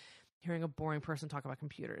like hearing a boring person talk about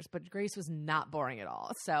computers. But Grace was not boring at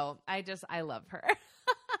all. So I love her.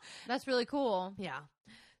 That's really cool. Yeah.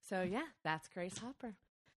 So yeah, that's Grace Hopper.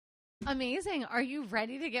 Amazing. Are you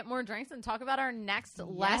ready to get more drinks and talk about our next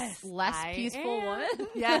Yes, less I peaceful am. one?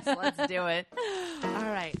 Yes, let's do it. All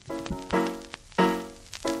right.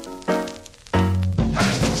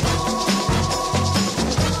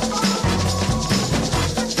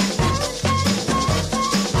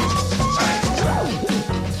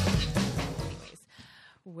 Anyways,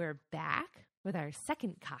 we're back with our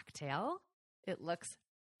second cocktail. It looks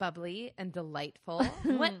bubbly and delightful.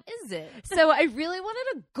 What is it? So I really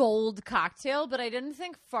wanted a gold cocktail, but I didn't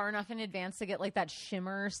think far enough in advance to get like that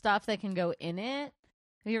shimmer stuff that can go in it.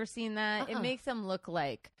 Have you ever seen that? It makes them look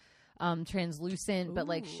like translucent, but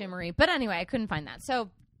like Ooh. shimmery. But anyway, I couldn't find that. So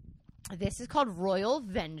this is called Royal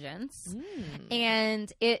Vengeance,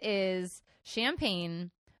 and it is champagne,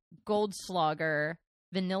 Goldschlager,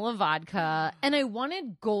 vanilla vodka, and I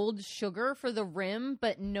wanted gold sugar for the rim,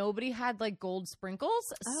 but nobody had like gold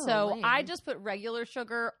sprinkles. Oh, so lame. I just put regular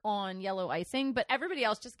sugar on yellow icing, but everybody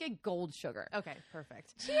else just get gold sugar. Okay,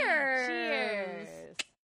 perfect. Cheers. Cheers.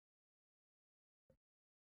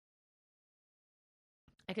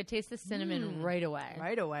 I could taste the cinnamon right away.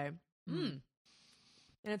 Right away. And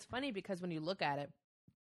it's funny because when you look at it,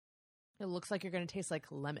 it looks like you're going to taste like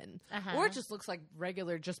lemon. Or it just looks like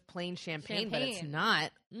regular, just plain champagne. But it's Champagne.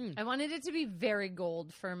 not. I wanted it to be very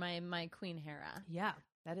gold for my Queen Hera. Yeah,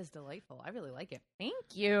 that is delightful. I really like it. Thank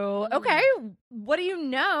you. Okay, what do you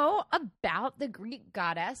know about the Greek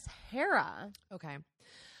goddess Hera? Okay.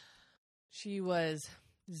 She was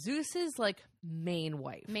Zeus's like main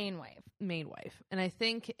wife. Main wife. And I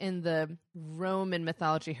think in the Roman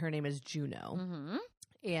mythology, her name is Juno. Mm-hmm.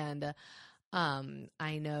 And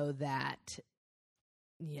I know that,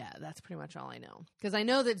 yeah, that's pretty much all I know. Because I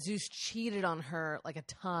know that Zeus cheated on her like a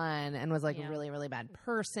ton and was like a really, really bad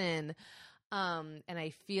person. And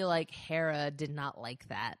I feel like Hera did not like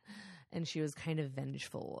that. And she was kind of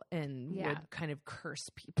vengeful and would kind of curse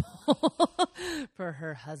people for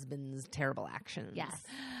her husband's terrible actions. Yes.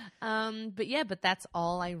 But that's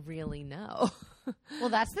all I really know. Well,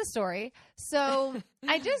 that's the story. So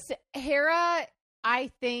Hera,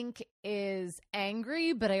 I think, is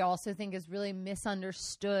angry, but I also think is really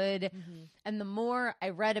misunderstood. And the more I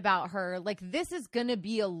read about her, like, this is going to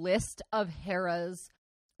be a list of Hera's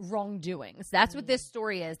wrongdoings. That's what this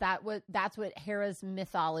story is. That's what Hera's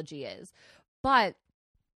mythology is. But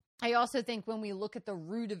I also think when we look at the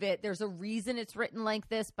root of it, there's a reason it's written like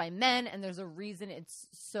this by men, and there's a reason it's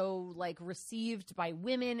so like received by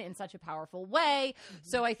women in such a powerful way.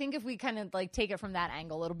 So I think if we kind of like take it from that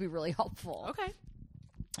angle, it'll be really helpful. Okay.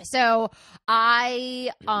 So I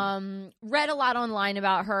read a lot online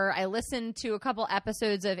about her. I listened to a couple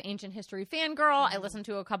episodes of Ancient History Fangirl. I listened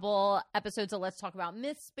to a couple episodes of Let's Talk About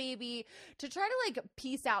Myths, Baby, to try to like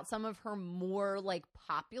piece out some of her more like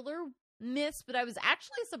popular myths. But I was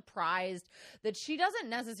actually surprised that she doesn't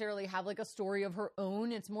necessarily have like a story of her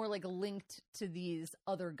own. It's more like linked to these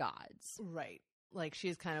other gods. Right. Like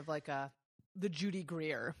she's kind of like the Judy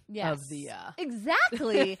Greer Yes. of the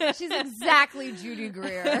Exactly. She's exactly Judy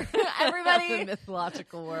Greer. Everybody, the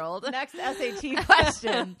mythological world. next SAT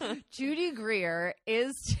question. Judy Greer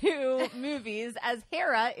is to movies as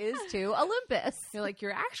Hera is to Olympus. You're like,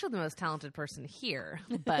 you're actually the most talented person here,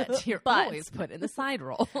 but you're always put in the side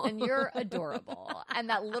role. And you're adorable. And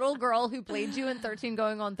that little girl who played you in 13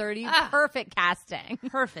 Going on 30, perfect casting.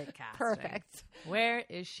 Perfect casting. Perfect. Where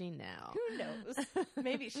is she now? Who knows?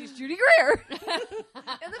 Maybe she's Judy Greer in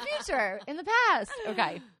the future, in the past.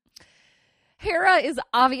 Okay. Hera is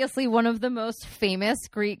obviously one of the most famous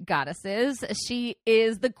Greek goddesses. She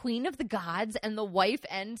is the queen of the gods and the wife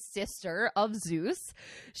and sister of Zeus.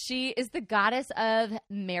 She is the goddess of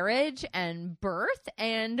marriage and birth,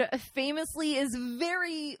 and famously is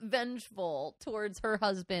very vengeful towards her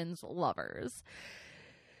husband's lovers.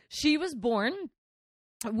 She was born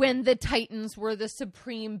when the Titans were the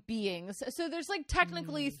supreme beings. So there's like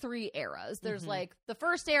technically three eras. There's like the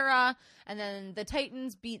first era, and then the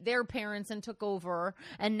Titans beat their parents and took over.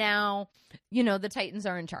 And now, the Titans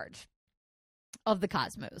are in charge of the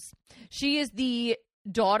cosmos. She is the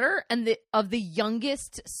daughter of the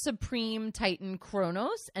youngest supreme titan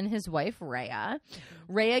Kronos and his wife Rhea.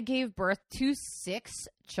 Rhea gave birth to 6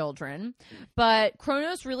 children, but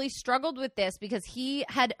Kronos really struggled with this because he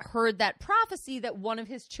had heard that prophecy that one of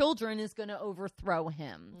his children is going to overthrow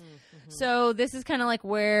him. So this is kind of like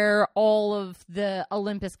where all of the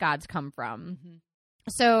Olympus gods come from.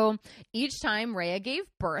 So each time Rhea gave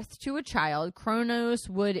birth to a child, Kronos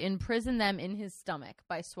would imprison them in his stomach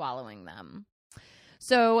by swallowing them.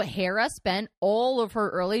 So Hera spent all of her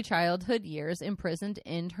early childhood years imprisoned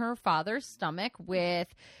in her father's stomach with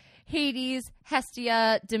Hades,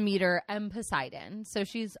 Hestia, Demeter, and Poseidon. So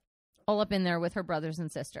she's all up in there with her brothers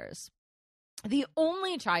and sisters. The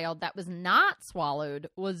only child that was not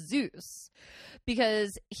swallowed was Zeus,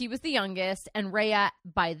 because he was the youngest, and Rhea,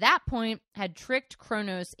 by that point, had tricked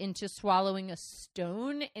Kronos into swallowing a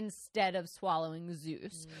stone instead of swallowing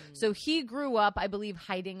Zeus. So he grew up, I believe,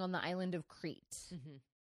 hiding on the island of Crete.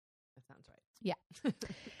 That sounds right. Yeah.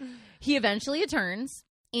 He eventually returns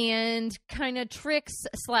and kind of tricks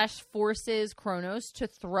 / forces Kronos to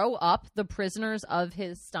throw up the prisoners of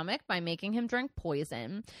his stomach by making him drink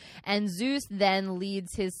poison. And Zeus then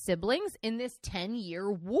leads his siblings in this 10-year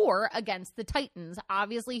war against the Titans.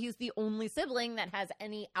 Obviously, he's the only sibling that has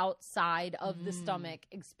any outside of the stomach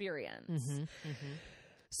experience.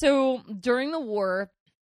 So during the war,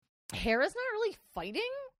 Hera's not really fighting.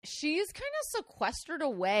 She's kind of sequestered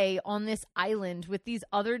away on this island with these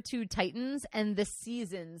other 2 Titans and the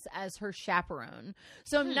Seasons as her chaperone.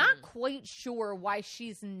 So I'm not quite sure why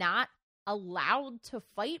she's not allowed to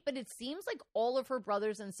fight, but it seems like all of her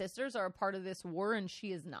brothers and sisters are a part of this war and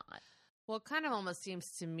she is not. Well, it kind of almost seems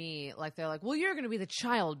to me like they're like, well, you're going to be the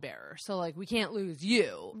child bearer, so like we can't lose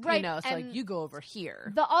you, right? You know, so like you go over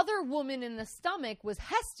here. The other woman in the stomach was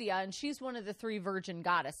Hestia, and she's one of the 3 virgin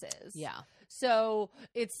goddesses. Yeah. So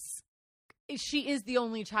she is the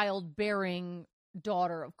only child-bearing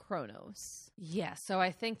daughter of Kronos. Yeah, so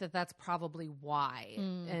I think that's probably why.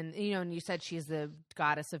 And you know, and you said she's the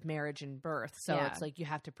goddess of marriage and birth, so it's like you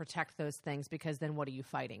have to protect those things because then what are you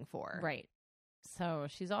fighting for? Right. So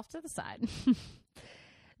she's off to the side.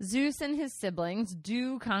 Zeus and his siblings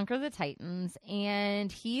do conquer the Titans,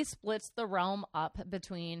 and he splits the realm up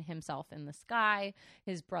between himself in the sky,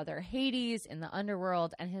 his brother Hades in the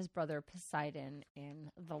underworld, and his brother Poseidon in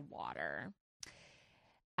the water.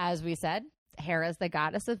 As we said, Hera is the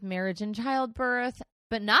goddess of marriage and childbirth,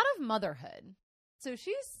 but not of motherhood. So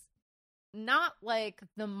she's not like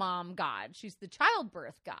the mom god. She's the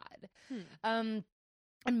childbirth god.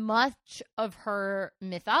 And much of her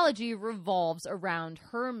mythology revolves around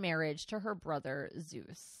her marriage to her brother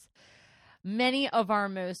Zeus. Many of our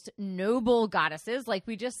most noble goddesses, like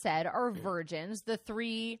we just said, are virgins. The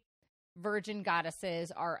 3 virgin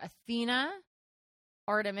goddesses are Athena,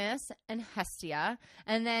 Artemis, and Hestia.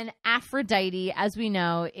 And then Aphrodite, as we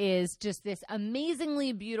know, is just this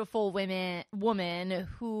amazingly beautiful woman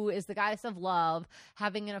who is the goddess of love,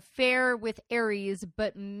 having an affair with Ares,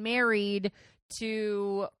 but married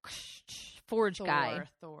to Forge guy.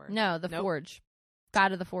 Thor. No, the Forge.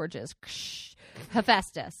 God of the Forges.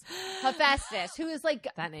 Hephaestus. Hephaestus, who is like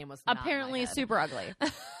that name was not apparently super ugly.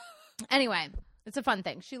 Anyway, it's a fun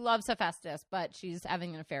thing. She loves Hephaestus, but she's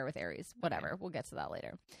having an affair with Ares. Whatever. We'll get to that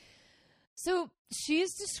later. So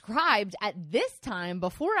she's described at this time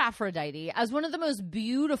before Aphrodite as one of the most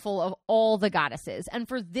beautiful of all the goddesses. And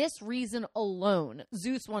for this reason alone,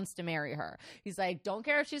 Zeus wants to marry her. He's like, don't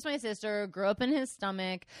care if she's my sister, grew up in his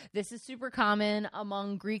stomach. This is super common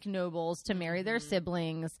among Greek nobles to marry their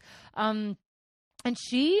siblings. And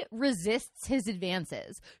she resists his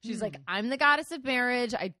advances. She's like, I'm the goddess of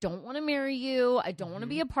marriage. I don't want to marry you. I don't want to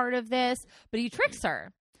be a part of this. But he tricks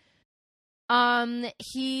her.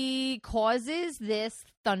 He causes this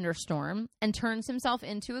thunderstorm and turns himself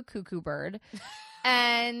into a cuckoo bird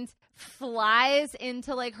and flies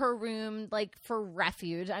into like her room, like for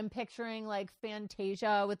refuge. I'm picturing like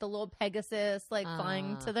Fantasia with the little Pegasus, like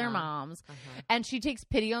flying to their moms. And she takes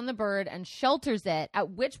pity on the bird and shelters it, at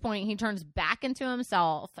which point he turns back into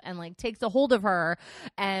himself and like takes a hold of her,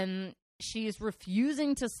 and she's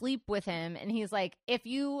refusing to sleep with him. And he's like, if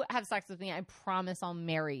you have sex with me, I promise I'll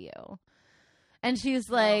marry you. And she's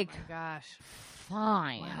like, oh my gosh,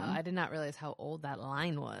 fine. Wow, I did not realize how old that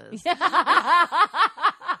line was.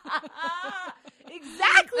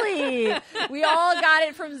 Exactly. We all got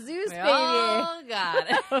it from Zeus, baby. All got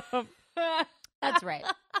it. That's right.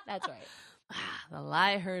 That's right. The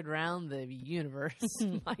lie heard round the universe.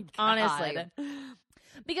 My God. Honestly.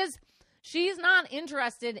 Because she's not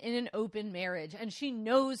interested in an open marriage, and she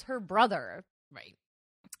knows her brother. Right.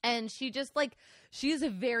 And she just like, she's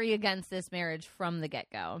very against this marriage from the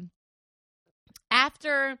get-go.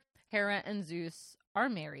 After Hera and Zeus are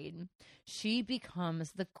married, she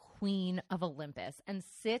becomes the queen of Olympus and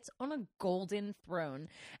sits on a golden throne.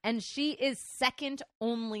 And she is second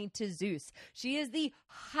only to Zeus. She is the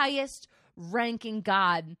highest ranking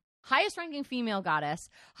god, highest ranking female goddess,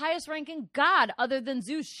 highest ranking god other than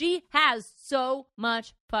Zeus. She has so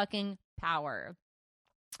much fucking power.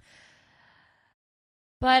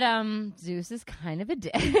 But Zeus is kind of a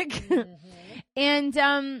dick. Mm-hmm.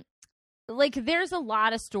 And like, there's a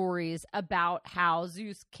lot of stories about how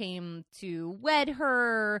Zeus came to wed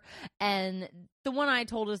her, and the one I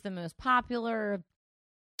told is the most popular.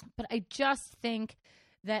 But I just think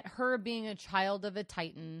that her being a child of a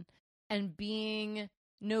Titan and being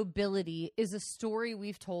nobility is a story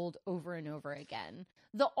we've told over and over again.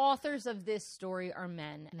 The authors of this story are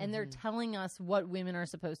men, and they're telling us what women are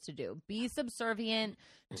supposed to do. Be subservient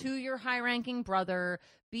to your high-ranking brother,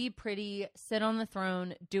 be pretty, sit on the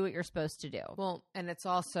throne, do what you're supposed to do. Well, and it's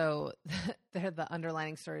also, the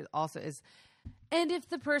underlining story also is, and if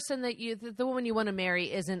the person that the woman you want to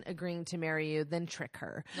marry isn't agreeing to marry you, then trick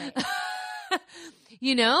her. Right.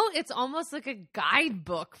 You know, it's almost like a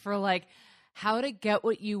guidebook for like how to get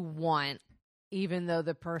what you want, even though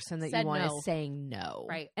the person that you want is saying no.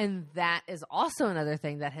 Right. And that is also another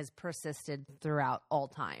thing that has persisted throughout all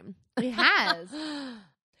time. It has.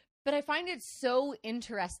 But I find it so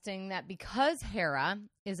interesting that because Hera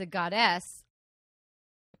is a goddess,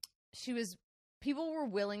 people were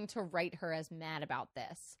willing to write her as mad about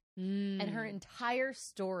this. And her entire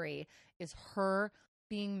story is her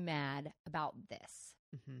being mad about this.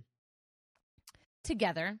 Mm-hmm.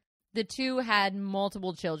 Together, the two had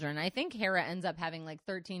multiple children. I think Hera ends up having like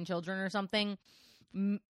 13 children or something.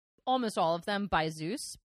 Almost all of them by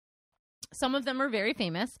Zeus. Some of them are very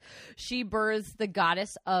famous. She births the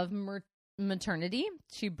goddess of maternity.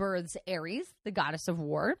 She births Ares, the goddess of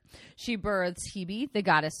war. She births Hebe, the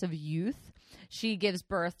goddess of youth. She gives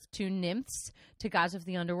birth to nymphs, to gods of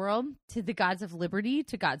the underworld, to the gods of liberty,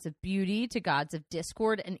 to gods of beauty, to gods of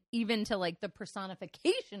discord, and even to like the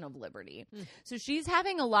personification of liberty. So she's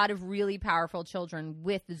having a lot of really powerful children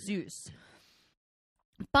with Zeus.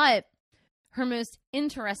 But her most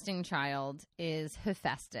interesting child is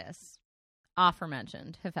Hephaestus,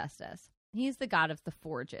 aforementioned Hephaestus. He's the god of the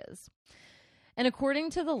forges. And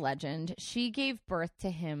according to the legend, she gave birth to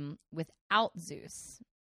him without Zeus.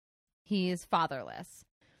 He is fatherless.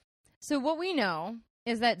 So what we know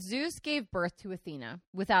is that Zeus gave birth to Athena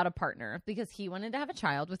without a partner because he wanted to have a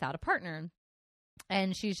child without a partner.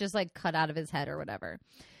 And she's just like cut out of his head or whatever.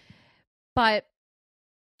 But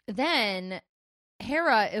then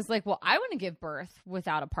Hera is like, well, I want to give birth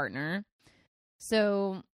without a partner.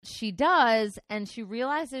 So she does, and she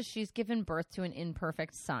realizes she's given birth to an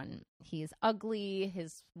imperfect son. He's ugly,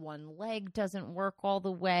 his one leg doesn't work all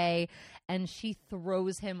the way, and she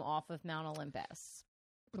throws him off of Mount Olympus.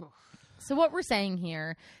 So what we're saying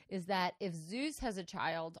here is that if Zeus has a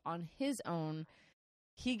child on his own,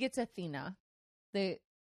 he gets Athena, the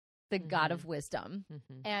god of wisdom.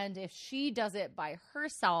 And if she does it by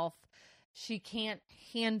herself, she can't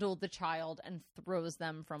handle the child and throws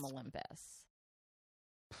them from Olympus.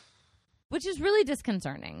 Which is really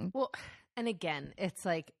disconcerting. Well, and again, it's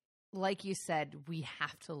like you said, we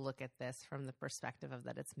have to look at this from the perspective of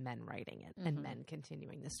that it's men writing it and men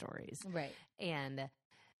continuing the stories. Right. And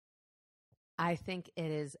I think it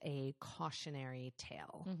is a cautionary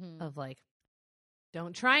tale of like,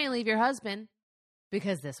 don't try and leave your husband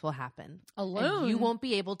because this will happen. Alone. And you won't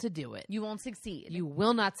be able to do it. You won't succeed. You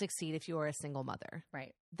will not succeed if you are a single mother.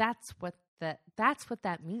 Right. That's what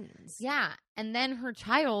that means. Yeah. And then her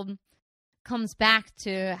child comes back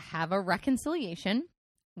to have a reconciliation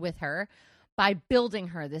with her by building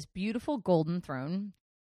her this beautiful golden throne.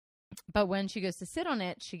 But when she goes to sit on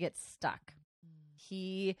it, she gets stuck.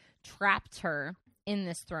 He trapped her in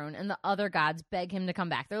this throne, and the other gods beg him to come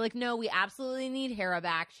back. They're like, no, we absolutely need Hera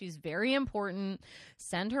back. She's very important.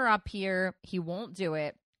 Send her up here. He won't do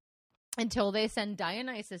it until they send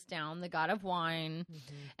Dionysus down, the god of wine,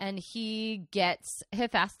 and he gets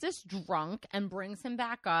Hephaestus drunk and brings him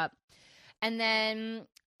back up. And then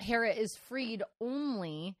Hera is freed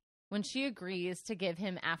only when she agrees to give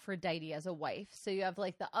him Aphrodite as a wife. So you have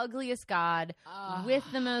like the ugliest god with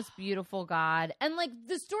the most beautiful god. And like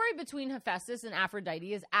the story between Hephaestus and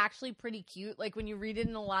Aphrodite is actually pretty cute. Like when you read it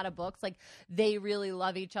in a lot of books, like they really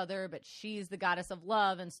love each other, but she's the goddess of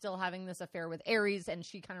love and still having this affair with Ares, and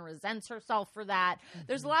she kind of resents herself for that.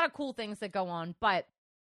 There's a lot of cool things that go on, but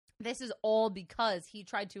this is all because he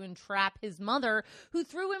tried to entrap his mother, who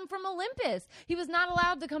threw him from Olympus. He was not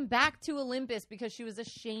allowed to come back to Olympus because she was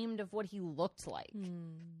ashamed of what he looked like,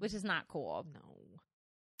 which is not cool. No.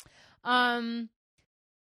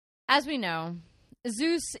 As we know,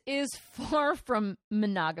 Zeus is far from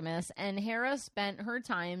monogamous, and Hera spent her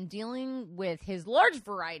time dealing with his large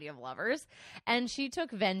variety of lovers, and she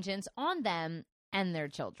took vengeance on them and their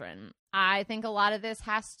children. I think a lot of this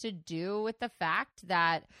has to do with the fact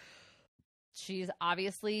that she's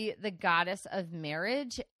obviously the goddess of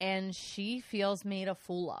marriage, and she feels made a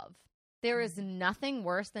fool of. There is nothing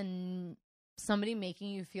worse than somebody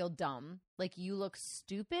making you feel dumb, like you look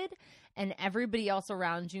stupid, and everybody else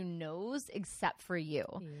around you knows except for you.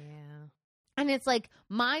 Yeah. And it's like,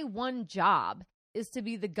 my one job is to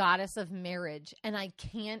be the goddess of marriage, and I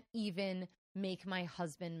can't even make my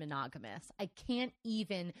husband monogamous. I can't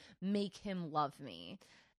even make him love me.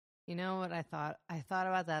 You know what I thought? I thought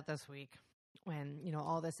about that this week when, you know,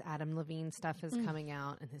 all this Adam Levine stuff is coming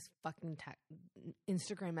out and his fucking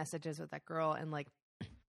Instagram messages with that girl, and like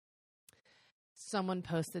someone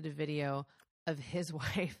posted a video of his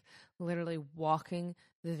wife literally walking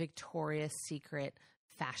the Victoria's Secret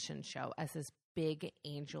fashion show as this big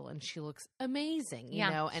angel, and she looks amazing, you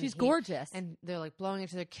know, and she's gorgeous. And they're like blowing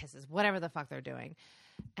each other kisses, whatever the fuck they're doing.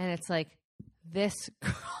 And it's like, this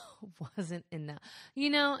girl wasn't enough, you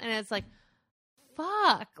know, and it's like,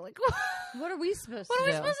 fuck, like, what are we supposed what to are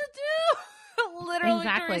do? we supposed to do? Literally,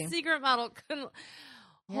 Exactly. Victoria's Secret model couldn't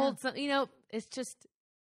hold some, you know, it's just,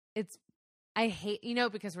 it's, I hate, you know,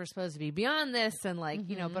 because we're supposed to be beyond this, and like,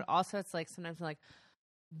 you know, but also it's like, sometimes I'm like,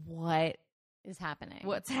 what is happening?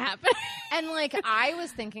 What's happening? And like, I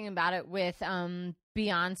was thinking about it with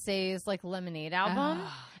Beyonce's like Lemonade album,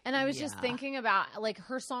 and I was just thinking about like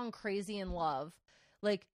her song Crazy in Love.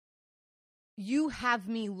 Like, you have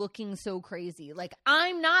me looking so crazy. Like,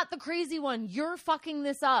 I'm not the crazy one. You're fucking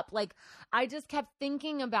this up. Like, I just kept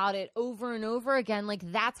thinking about it over and over again. Like,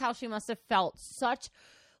 that's how she must have felt. Such,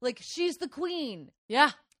 like, she's the queen.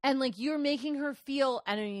 Yeah. And like, you're making her feel,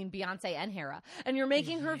 and I mean Beyonce and Hera, and you're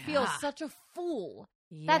making her feel such a fool.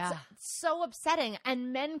 Yeah. That's so upsetting.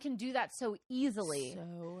 And men can do that so easily.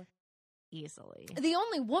 So easily. The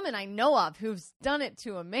only woman I know of who's done it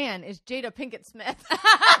to a man is Jada Pinkett Smith.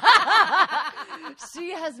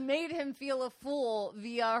 She has made him feel a fool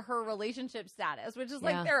via her relationship status, which is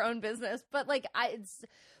like their own business. But like,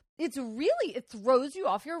 it's really, it throws you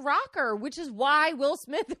off your rocker, which is why Will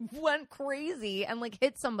Smith went crazy and like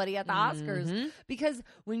hit somebody at the Oscars. Because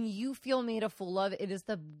when you feel made a fool of, it is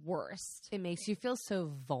the worst. It makes you feel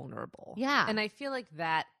so vulnerable. Yeah. And I feel like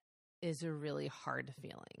that is a really hard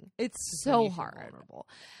feeling. It's so hard. Vulnerable.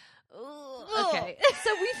 Okay. So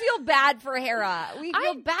we feel bad for Hera. We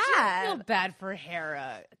feel bad. I feel bad for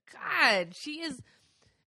Hera. God, she is.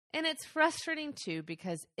 And it's frustrating too,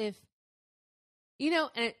 because if, you know,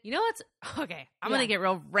 and you know what's, okay, I'm going to get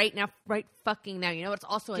real right now, right fucking now. You know what's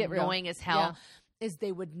also annoying as hell is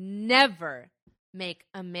they would never make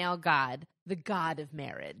a male god the god of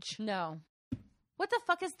marriage. No. What the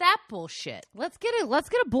fuck is that bullshit? Let's get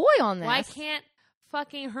a boy on this. Why can't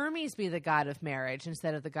fucking Hermes be the god of marriage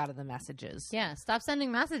instead of the god of the messages? Yeah, stop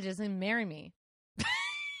sending messages and marry me.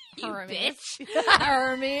 You Hermes. bitch.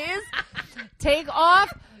 Hermes. Take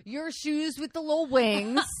off your shoes with the little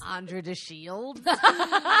wings. Andre the Shield.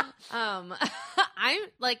 I'm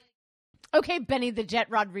like, okay, Benny the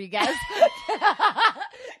Jet Rodriguez.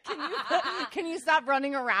 Can you stop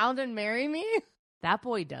running around and marry me? that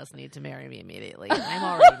boy does need to marry me immediately. I'm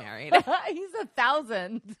already married. He's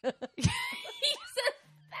 1,000. He's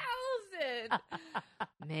 1,000.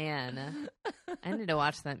 Man, I need to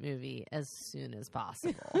watch that movie as soon as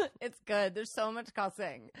possible. It's good. There's so much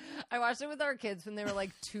cussing. I watched it with our kids when they were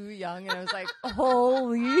like too young, and I was like,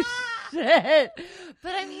 holy shit.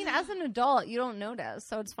 But I mean, as an adult, you don't notice,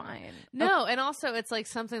 so it's fine. No, and also it's like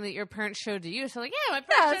something that your parents showed to you. So like, yeah, my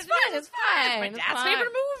parents showed fine. It's fine. My It's dad's fine.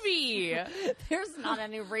 favorite movie. There's not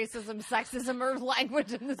any racism, sexism, or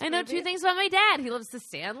language in this I know movie. two things about my dad. He loves The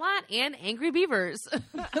Sandlot and Angry Beavers.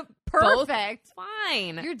 Perfect.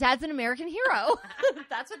 Fine. Your dad's an American hero.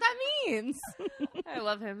 That's what that means. I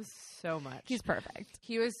love him so much. He's perfect.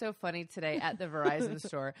 He was so funny today at the Verizon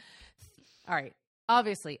store. All right.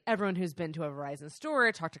 Obviously, everyone who's been to a Verizon store,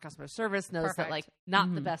 talked to customer service, knows that, like,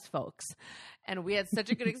 not the best folks. And we had such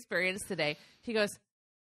a good experience today. He goes,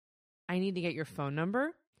 I need to get your phone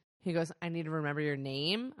number. He goes, I need to remember your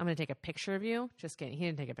name. I'm going to take a picture of you. Just kidding. He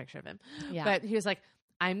didn't take a picture of him. Yeah. But he was like,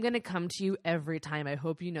 I'm going to come to you every time. I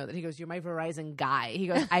hope you know that. He goes, you're my Verizon guy. He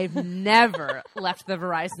goes, I've never left the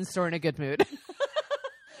Verizon store in a good mood.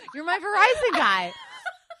 You're my Verizon guy.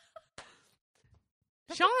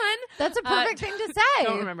 Sean. That's a perfect thing to say. I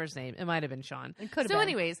don't remember his name. It might have been Sean. It could have so been.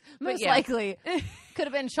 anyways. Most likely. Could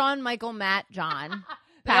have been Sean, Michael, Matt, John.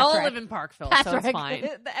 They all Patrick. live in Parkville, so Patrick. it's fine.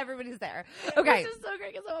 Everybody's there. Okay. This is so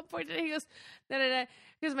great because at one point today he goes, da-da-da,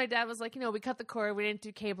 because my dad was like, we cut the cord, we didn't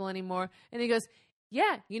do cable anymore, and he goes,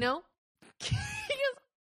 yeah, he goes,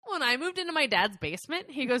 when I moved into my dad's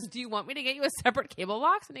basement, he goes, do you want me to get you a separate cable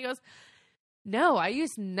box? And he goes, no, I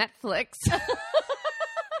use Netflix.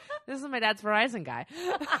 This is my dad's Verizon guy.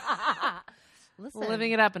 Listen.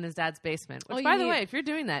 Living it up in his dad's basement. Which, All by you the need- way, if you're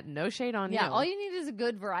doing that, no shade on you. Yeah, all you need is a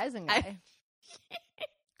good Verizon guy.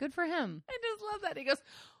 Good for him. I just love that. He goes,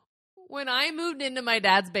 when I moved into my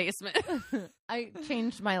dad's basement, I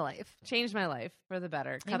changed my life. changed my life for the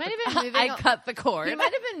better. He might have been moving I cut the cord. He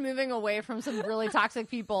might have been moving away from some really toxic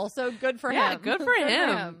people, so good for Yeah, him. good for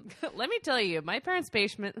him. Let me tell you, my parents'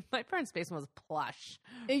 basement was plush.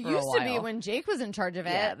 It for a used to be while. when Jake was in charge of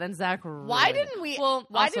it. Yeah, then Zach. Why ruined it. didn't we? Well,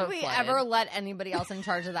 why also did we flooded. ever let anybody else in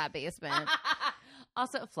charge of that basement?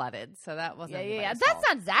 Also, it flooded, so that wasn't. Yeah. anybody's That's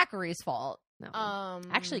fault. not Zachary's fault. No.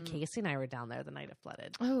 Actually, Casey and I were down there the night it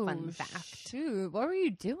flooded. Oh, Fun fact. Shoot, what were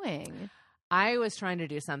you doing? I was trying to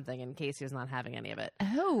do something, and Casey was not having any of it.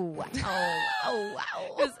 Oh, wow. Oh,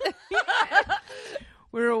 wow.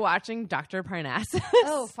 We were watching Dr. Parnassus.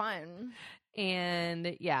 Oh, fun.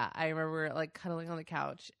 And yeah, I remember like cuddling on the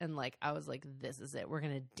couch and like I was like, this is it. We're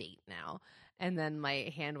going to date now. And then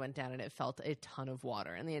my hand went down and it felt a ton of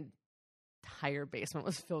water. And the entire basement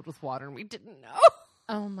was filled with water and we didn't know.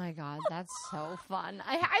 Oh, my God. That's so fun.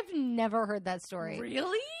 I've never heard that story.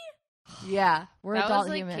 Really? Yeah. We're that adult was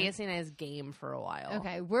like humans. Casey and I's game for a while.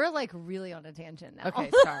 Okay, we're like really on a tangent now.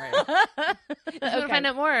 Okay, sorry. If you want to find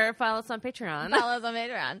out more, follow us on Patreon. Follow us on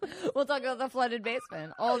Patreon. We'll talk about the flooded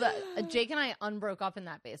basement. All the Jake and I unbroke up in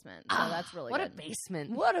that basement, so that's really what good. a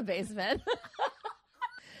basement. What a basement.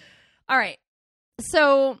 All right.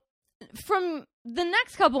 So from the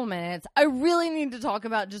next couple minutes, I really need to talk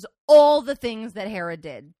about just all the things that Hera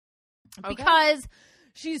did. Okay. Because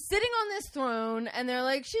she's sitting on this throne and they're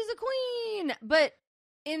like, she's a queen. But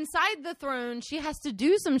inside the throne, she has to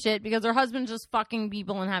do some shit because her husband's just fucking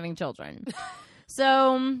people and having children.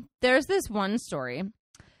 So there's this one story.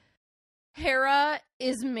 Hera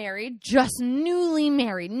is married, just newly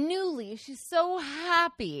married. Newly. She's so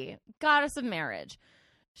happy. Goddess of marriage.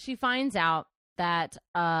 She finds out that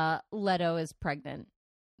Leto is pregnant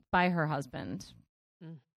by her husband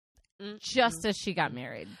just as she got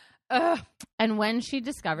married. And when she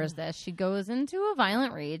discovers this, she goes into a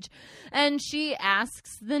violent rage and she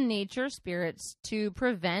asks the nature spirits to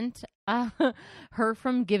prevent her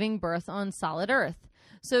from giving birth on solid earth.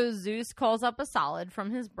 So Zeus calls up a solid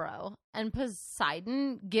from his bro and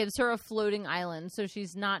Poseidon gives her a floating island so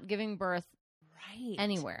she's not giving birth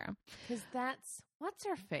anywhere. Because that's, what's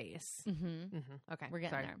her face? Okay. We're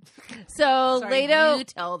getting sorry. there. So Sorry, Leto... you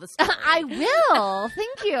tell the story. I will.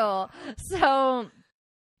 Thank you. So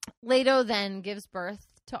Leto then gives birth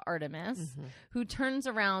to Artemis, who turns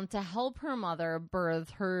around to help her mother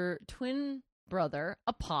birth her twin brother,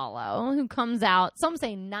 Apollo, who comes out, some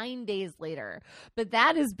say 9 days later. But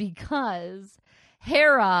that is because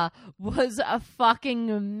Hera was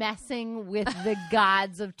fucking messing with the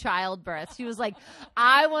gods of childbirth. She was like,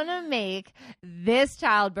 I want to make this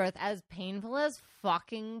childbirth as painful as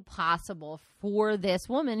fucking possible for this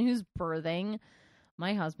woman who's birthing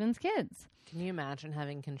my husband's kids. Can you imagine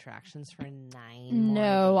having contractions for 9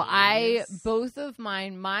 No, more days? both of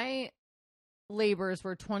mine, my labors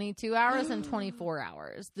were 22 hours and 24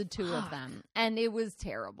 hours, the two of them. And it was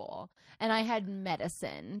terrible. And I had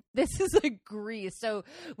medicine. This is like Greece. So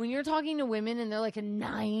when you're talking to women and they're like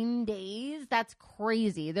 9 days, that's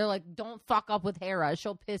crazy. They're like, don't fuck up with Hera.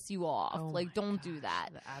 She'll piss you off. Oh like, my don't do gosh, that.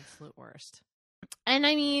 The absolute worst. And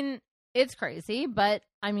I mean, it's crazy, but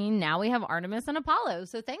I mean, now we have Artemis and Apollo.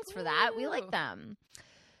 So thanks for that. We like them.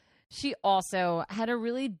 She also had a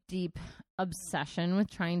really deep obsession with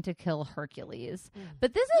trying to kill Hercules.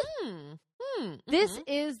 But this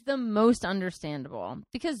is the most understandable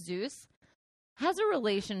because Zeus has a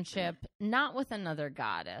relationship not with another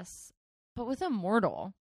goddess, but with a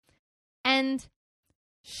mortal. And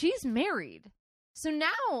she's married. So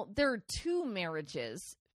now there are two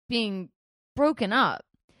marriages being broken up.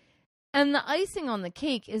 And the icing on the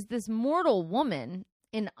cake is this mortal woman,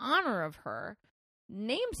 in honor of her,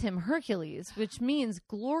 names him Hercules, which means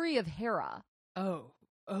glory of Hera. Oh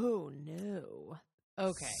no.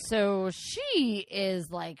 Okay. So she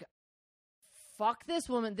is like, fuck this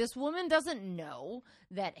woman. This woman doesn't know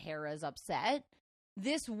that Hera's upset.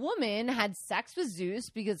 This woman had sex with Zeus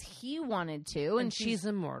because he wanted to. And she's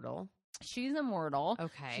immortal. She's immortal.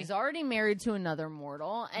 Okay. She's already married to another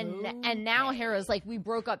mortal. And now Hera's like, we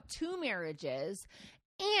broke up 2 marriages.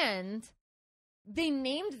 And they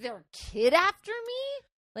named their kid after me?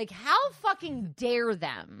 Like, how fucking dare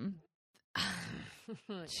them?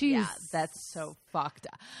 Yeah, that's so fucked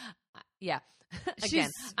up. Yeah. Again,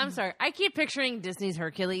 I'm sorry. I keep picturing Disney's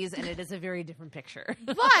Hercules, and it is a very different picture.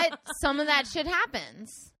 But some of that shit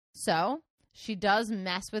happens. So she does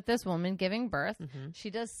mess with this woman giving birth. Mm-hmm. She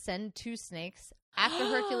does send 2 snakes after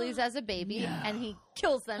Hercules as a baby, and he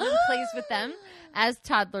kills them and plays with them as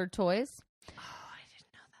toddler toys. Oh, I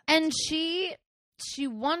didn't know that. And she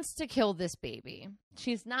wants to kill this baby.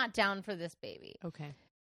 She's not down for this baby. Okay.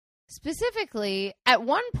 Specifically, at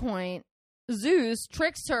one point, Zeus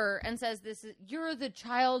tricks her and says, you're the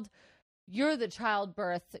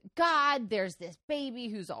childbirth god. There's this baby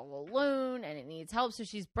who's all alone and it needs help. So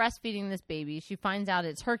she's breastfeeding this baby. She finds out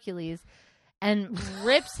it's Hercules and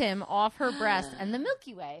rips him off her breast, and the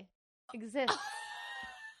Milky Way exists.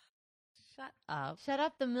 Shut up. Shut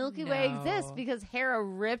up. The Milky Way exists because Hera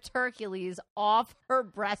ripped Hercules off her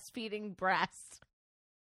breastfeeding breast.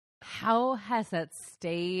 How has that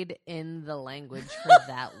stayed in the language for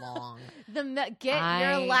that long? Your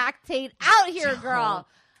lactate out here, girl.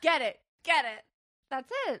 Get it.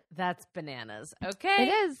 That's it. That's bananas. Okay. It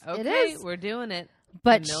is. Okay, it is. We're doing it.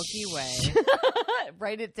 But Milky Way.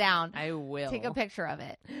 Write it down. I will. Take a picture of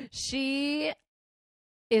it. She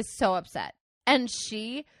is so upset. And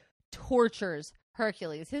she tortures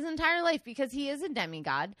Hercules his entire life because he is a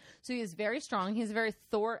demigod. So he is very strong. He's a very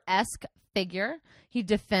Thor-esque figure. He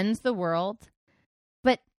defends the world.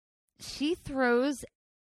 But she throws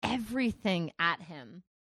everything at him.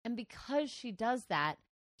 And because she does that,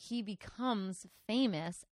 he becomes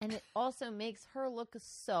famous. And it also makes her look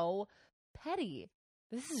so petty.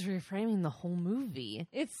 This is reframing the whole movie.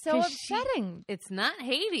 It's so upsetting. It's not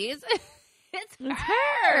Hades. It's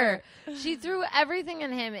her. She threw everything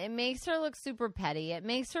at him. It makes her look super petty. It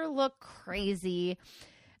makes her look crazy.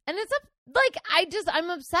 And it's I'm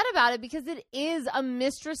upset about it because it is a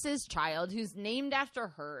mistress's child who's named after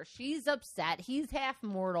her. She's upset. He's half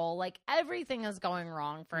mortal. Like, everything is going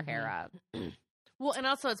wrong for Hera. Well, and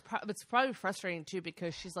also it's probably frustrating too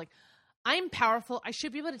because she's like, I'm powerful. I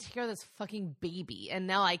should be able to take care of this fucking baby, and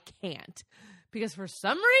now I can't because for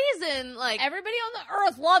some reason, like, everybody on the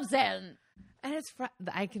earth loves him. And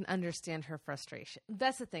I can understand her frustration.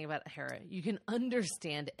 That's the thing about Hera. You can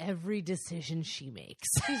understand every decision she makes.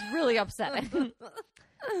 She's really upsetting.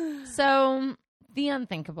 So the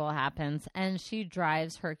unthinkable happens, and she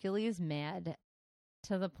drives Hercules mad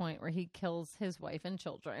to the point where he kills his wife and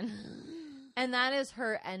children. And that is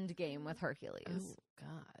her end game with Hercules. Oh,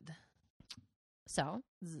 God. So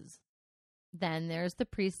then there's the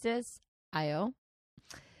priestess, Io.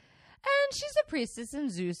 And she's a priestess in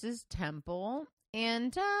Zeus's temple.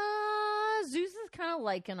 And Zeus is kind of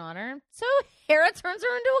liking on her. So Hera turns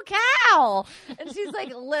her into a cow. And she's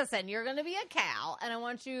like, listen, you're going to be a cow. And I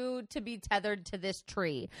want you to be tethered to this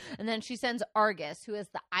tree. And then she sends Argus, who has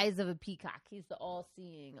the eyes of a peacock. He's the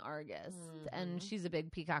all-seeing Argus. Mm-hmm. And she's a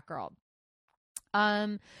big peacock girl.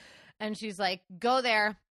 And she's like, go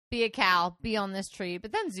there. Be a cow, be on this tree.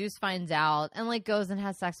 But then Zeus finds out and, like, goes and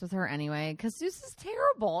has sex with her anyway because Zeus is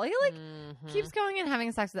terrible. He, like, keeps going and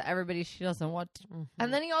having sex with everybody she doesn't want to. Mm-hmm.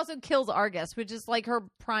 And then he also kills Argus, which is, like, her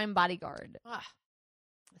prime bodyguard.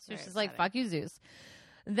 So she's like, fuck you, Zeus.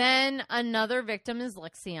 Then another victim is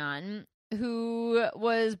Lixion, who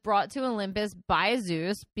was brought to Olympus by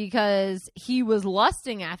Zeus because he was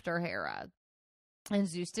lusting after Hera. And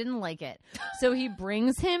Zeus didn't like it. So he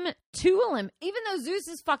brings him to Olympus. Even though Zeus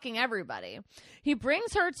is fucking everybody, he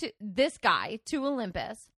brings this guy to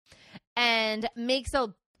Olympus and makes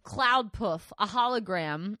a cloud poof, a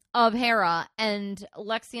hologram of Hera, and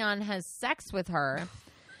Lexion has sex with her.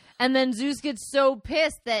 And then Zeus gets so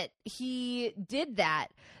pissed that he did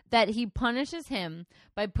that he punishes him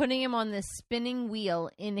by putting him on this spinning wheel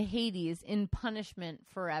in Hades in punishment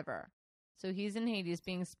forever. So he's in Hades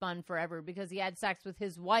being spun forever because he had sex with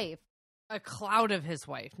his wife. A cloud of his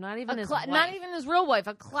wife. Not even his wife. Not even his real wife.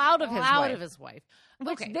 A cloud of his wife. A cloud of his wife.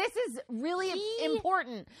 Which this is really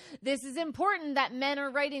important. This is important that men are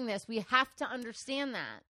writing this. We have to understand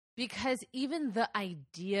that. Because even the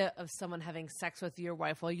idea of someone having sex with your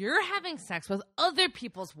wife while you're having sex with other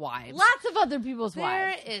people's wives. Lots of other people's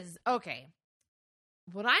wives. There is. Okay.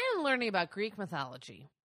 What I am learning about Greek mythology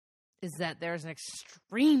is that there's an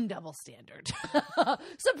extreme double standard. Surprise!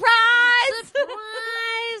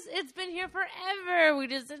 Surprise! It's been here forever. We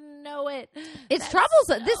just didn't know it. It's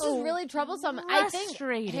troublesome. This is really troublesome. I think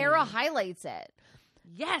Hera highlights it.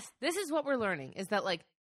 Yes, this is what we're learning, is that, like,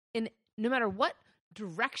 no matter what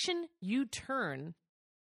direction you turn,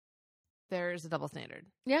 there's a double standard.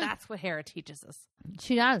 Yeah. That's what Hera teaches us.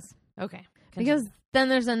 She does. Okay. Because then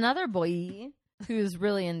there's another boy who's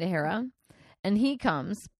really into Hera. And he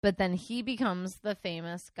comes, but then he becomes the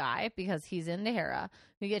famous guy because he's into Hera,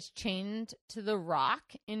 who gets chained to the rock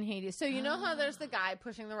in Hades. So you know how there's the guy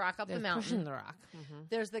pushing the rock up the mountain? Pushing the rock. Mm-hmm.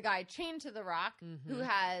 There's the guy chained to the rock who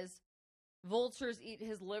has vultures eat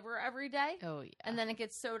his liver every day. Oh, yeah. And then it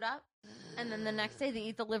gets sewed up. And then the next day they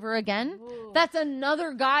eat the liver again. Ooh. That's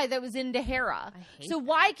another guy that was into Hera. So that.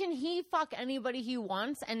 why can he fuck anybody he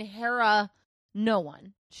wants and Hera, no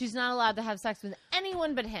one? She's not allowed to have sex with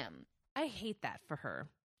anyone but him. I hate that for her.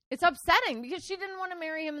 It's upsetting because she didn't want to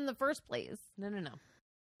marry him in the first place. No.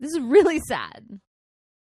 This is really sad.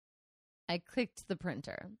 I clicked the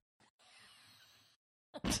printer.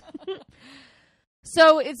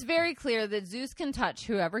 So it's very clear that Zeus can touch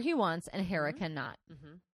whoever he wants and Hera cannot.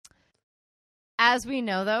 Mm-hmm. As we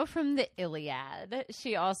know, though, from the Iliad,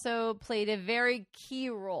 she also played a very key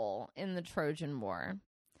role in the Trojan War.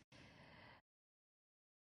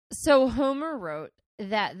 So Homer wrote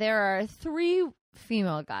that there are 3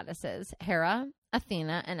 female goddesses, Hera,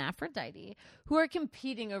 Athena, and Aphrodite, who are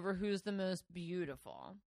competing over who's the most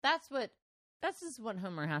beautiful. This is what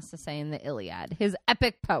Homer has to say in the Iliad, his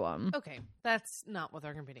epic poem. Okay, that's not what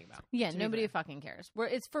they're competing about. Yeah, nobody fucking cares.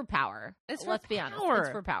 It's for power. Let's be honest. power.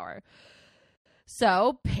 It's for power.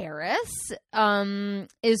 So Paris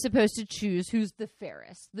is supposed to choose who's the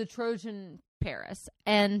fairest, the Trojan Paris.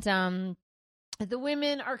 And the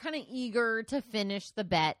women are kind of eager to finish the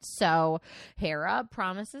bet. So Hera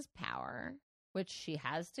promises power, which she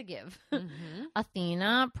has to give. Mm-hmm.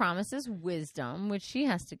 Athena promises wisdom, which she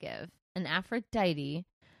has to give. And Aphrodite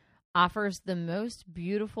offers the most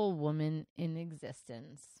beautiful woman in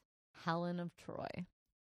existence, Helen of Troy.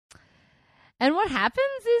 And what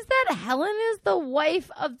happens is that Helen is the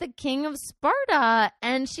wife of the king of Sparta,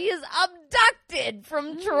 and she is abducted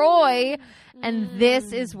from Troy. And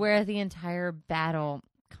this is where the entire battle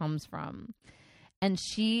comes from. And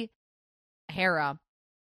Hera,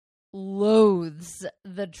 loathes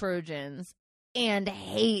the Trojans and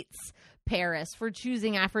hates Paris for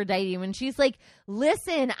choosing Aphrodite when she's like,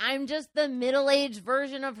 listen, I'm just the middle-aged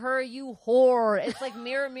version of her, you whore. It's like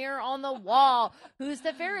mirror, mirror on the wall. Who's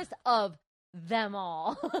the fairest of them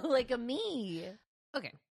all? Like a me.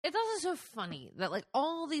 Okay. It's also so funny that like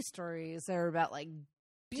all these stories are about like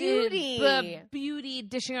beauty,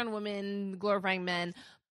 dishing on women, glorifying men,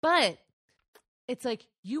 but it's like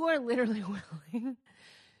you are literally willing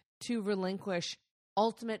to relinquish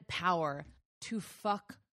ultimate power to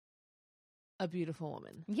fuck a beautiful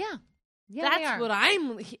woman. Yeah. That's what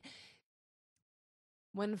I'm...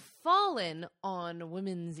 When fallen on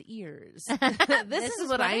women's ears, this is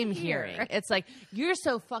what I'm hearing. It's like, you're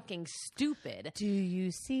so fucking stupid. Do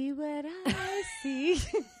you see what I see?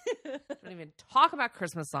 Don't even talk about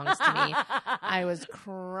Christmas songs to me. I was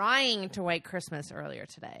crying to White Christmas earlier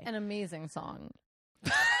today. An amazing song.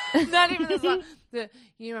 Not even the song.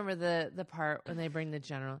 You remember the part when they bring the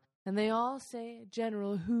general, and they all say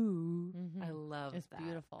General Who. Mm-hmm. I love it's that. It's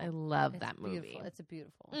beautiful. I love that movie. Beautiful. It's a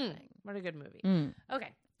beautiful thing. What a good movie. Okay.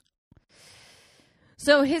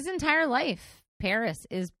 So his entire life, Paris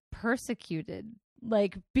is persecuted,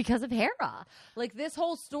 like, because of Hera. Like, this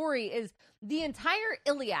whole story is the entire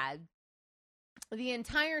Iliad, the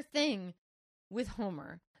entire thing with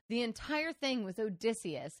Homer, the entire thing with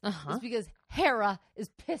Odysseus is because Hera is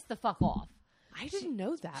pissed the fuck off. I didn't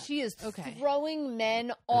know that. She is throwing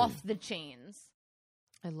men off the chains.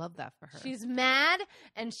 I love that for her. She's mad,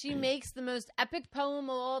 and she makes the most epic poem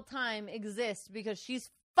of all time exist because she's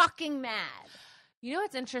fucking mad. You know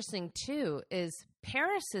what's interesting, too, is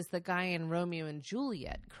Paris is the guy in Romeo and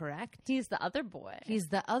Juliet, correct? He's the other boy. He's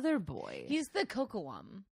the other boy. He's the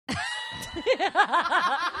Cocoam.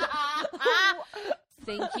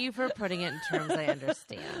 Thank you for putting it in terms I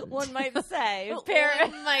understand. One might say.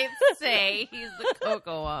 Paris might say he's the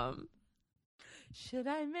Cocoam. Should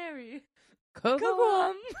I marry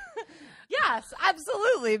Cocoam? Yes,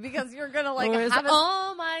 absolutely, because you're going to, like, have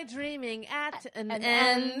all my dreaming at an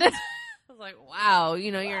end. I was like, wow,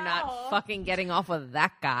 you're not fucking getting off with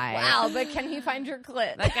that guy. Wow, but can he find your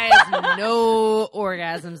clit? That guy has no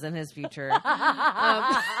orgasms in his future.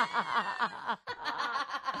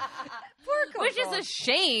 Which is a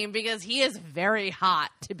shame because he is very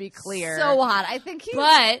hot, to be clear. So hot. I think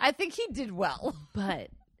he did well. But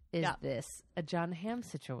is this a Jon Hamm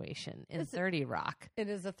situation in 30 Rock? It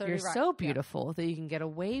is a 30 Rock. You're so beautiful that you can get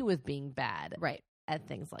away with being bad at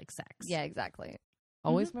things like sex. Yeah, exactly.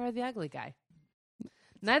 Always marry the ugly guy.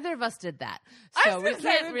 Neither of us did that, so we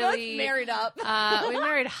can't really both married up. We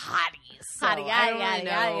married hotties. So I don't really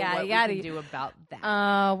know what we can do about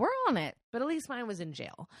that. We're on it, but at least mine was in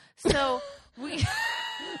jail. So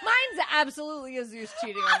Mine's absolutely a Zeus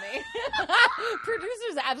cheating on me.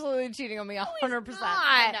 Producer's absolutely cheating on me 100%.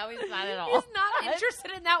 No, he's not at all. He's not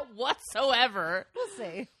interested in that whatsoever. We'll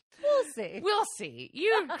see. We'll see.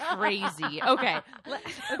 You're crazy. Okay.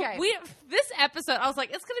 This episode, I was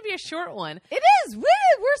like, it's going to be a short one. It is.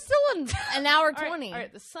 We're still in an hour 20. All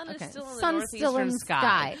right. The sun is still in the Sun's northeastern still in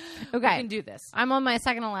sky. Okay. We can do this. I'm on my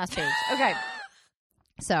second to last page. Okay.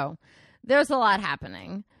 So, there's a lot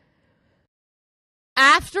happening.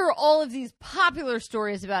 After all of these popular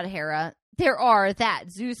stories about Hera, there are that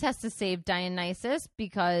Zeus has to save Dionysus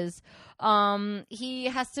because he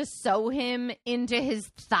has to sew him into his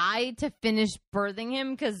thigh to finish birthing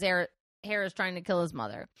him because Hera's trying to kill his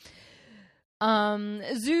mother.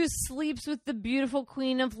 Zeus sleeps with the beautiful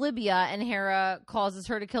queen of Libya, and Hera causes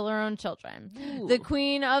her to kill her own children. Ooh. The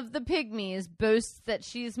queen of the Pygmies boasts that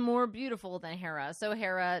she's more beautiful than Hera, so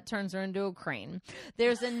Hera turns her into a crane.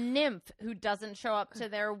 There's a nymph who doesn't show up to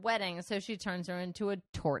their wedding, so she turns her into a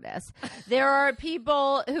tortoise. There are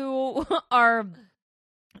people who are...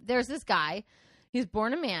 There's this guy. He's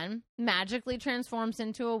born a man, magically transforms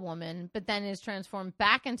into a woman, but then is transformed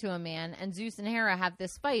back into a man, and Zeus and Hera have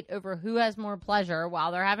this fight over who has more pleasure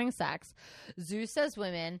while they're having sex. Zeus says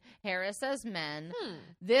women, Hera says men.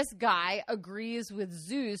 This guy agrees with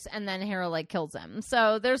Zeus, and then Hera, kills him.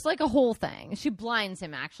 So there's, a whole thing. She blinds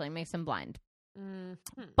him, actually, makes him blind.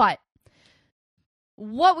 Mm-hmm. But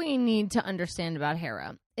what we need to understand about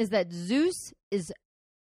Hera is that Zeus is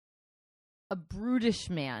a brutish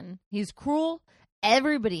man. He's cruel.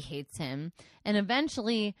 Everybody hates him. And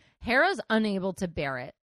eventually, Hera's unable to bear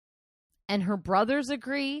it. And her brothers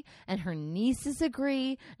agree, and her nieces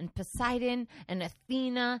agree, and Poseidon, and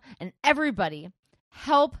Athena, and everybody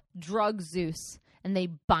help drug Zeus. And they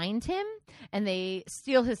bind him, and they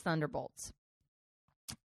steal his thunderbolts.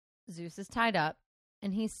 Zeus is tied up,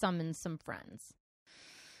 and he summons some friends.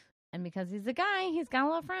 And because he's a guy, he's got a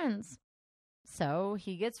lot of friends. So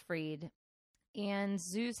he gets freed, and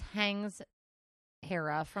Zeus hangs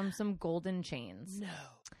Hera from some golden chains. No.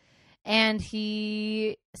 And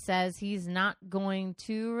he says he's not going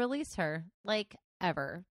to release her,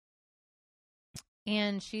 ever.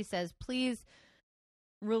 And she says, please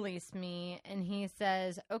release me. And he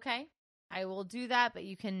says, okay, I will do that, but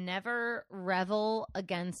you can never revel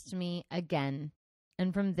against me again.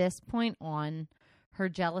 And from this point on, her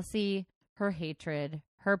jealousy, her hatred,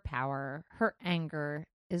 her power, her anger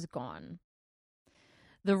is gone.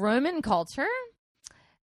 The Roman culture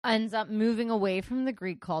ends up moving away from the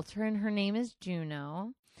Greek culture, and her name is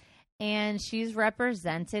Juno. And she's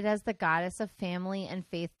represented as the goddess of family and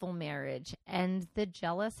faithful marriage. And the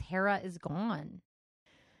jealous Hera is gone.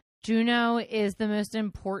 Juno is the most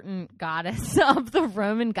important goddess of the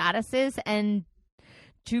Roman goddesses, and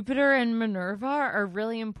Jupiter and Minerva are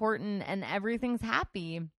really important, and everything's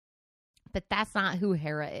happy. But that's not who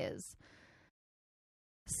Hera is.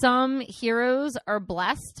 Some heroes are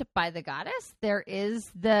blessed by the goddess. There is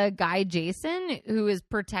the guy Jason, who is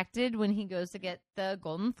protected when he goes to get the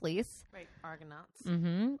golden fleece. Right, Argonauts.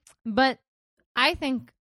 Mm-hmm. But I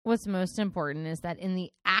think what's most important is that in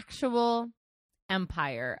the actual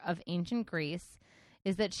empire of ancient Greece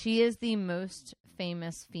is that she is the most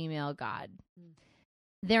famous female god.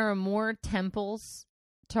 There are more temples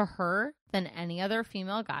to her than any other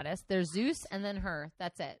female goddess. There's Zeus and then her.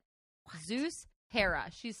 That's it. What? Zeus, Hera.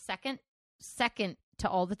 She's second to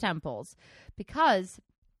all the temples because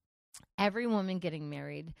every woman getting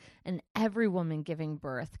married and every woman giving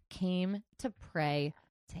birth came to pray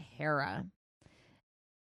to Hera.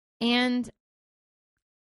 And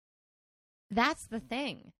that's the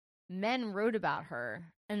thing. Men wrote about her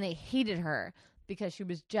and they hated her because she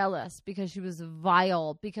was jealous, because she was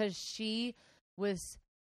vile, because she was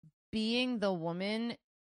being the woman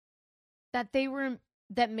that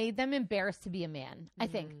made them embarrassed to be a man. I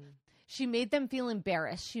think she made them feel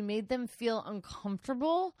embarrassed. She made them feel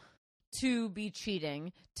uncomfortable to be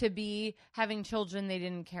cheating, to be having children they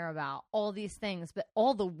didn't care about, all these things. But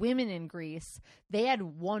all the women in Greece, they had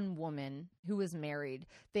one woman who was married.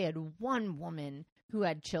 They had one woman who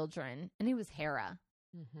had children, and it was Hera.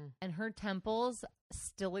 Mm-hmm. And her temples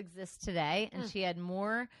still exist today, and she had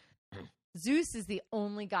more. Zeus is the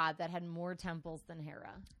only god that had more temples than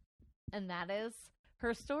Hera. And that is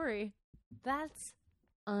her story. That's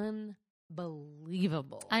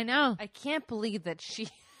unbelievable. I know. I can't believe that she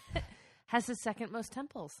has the second most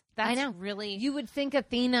temples. That's I know. Really you would think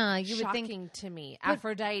Athena. You shocking would think to me.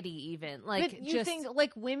 Aphrodite even. But you think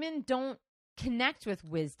women don't connect with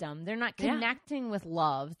wisdom. They're not connecting with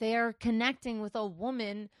love. They are connecting with a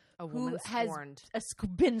woman who has scorned.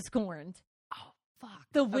 Been scorned. Oh, fuck.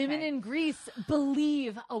 The women Okay. in Greece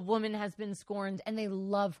believe a woman has been scorned and they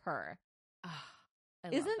love her. I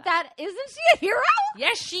love Isn't she a hero?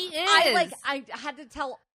 Yes, she is. I had to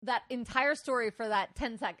tell that entire story for that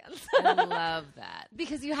 10 seconds. I love that.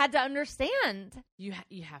 Because you had to understand. You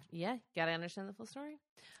have gotta understand the full story.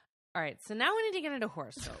 All right, so now we need to get into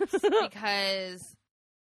horoscopes because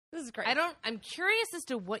This is great. I'm curious as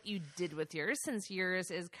to what you did with yours, since yours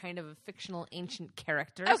is kind of a fictional ancient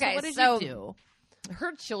character. Okay, so what did so- you do?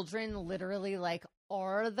 Her children literally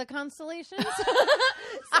are the constellations. So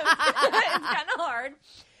it's kind of hard.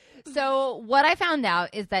 So what I found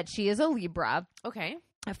out is that she is a Libra Okay.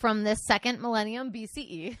 from the 2nd millennium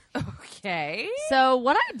BCE. Okay. So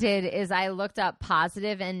what I did is I looked up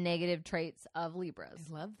positive and negative traits of Libras.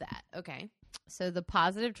 I love that. Okay. So the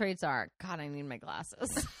positive traits are, God, I need my glasses.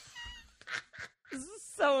 This is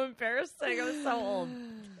so embarrassing. I'm so old.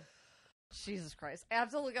 Jesus Christ. I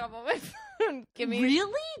have to look it up on my phone. Give me.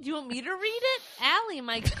 Really? Do you want me to read it? Allie,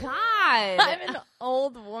 my God. I'm an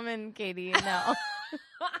old woman, Katie. No.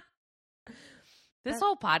 This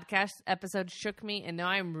whole podcast episode shook me, and now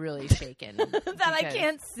I'm really shaken. That I because-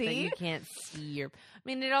 can't that see. you can't see your. I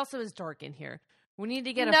mean, it also is dark in here. We need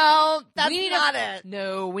to get a. No, that's we need not a, it.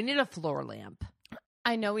 No, we need a floor lamp.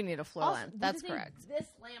 I know we need a floor Also, lamp. we That's just need correct. This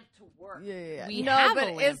lamp to work. Yeah. We no, have but a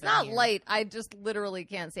lamp it's in not here. light. I just literally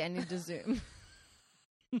can't see. I need to zoom.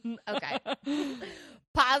 Okay.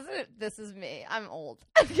 Positive. This is me. I'm old.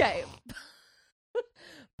 Okay.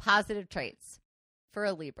 Positive traits for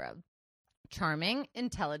a Libra: charming,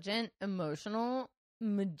 intelligent, emotional,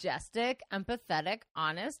 majestic, empathetic,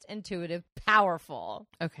 honest, intuitive, powerful.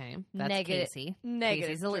 Okay, that's Negative- Casey. Negative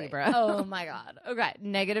Casey's a trait. Libra. Oh my God. Okay.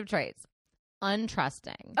 Negative traits: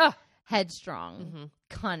 untrusting, Oh. headstrong, Mm-hmm.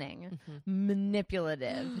 cunning, Mm-hmm.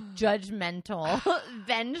 manipulative, judgmental,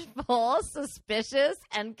 vengeful, suspicious,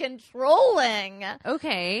 and controlling.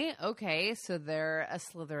 Okay. So they're a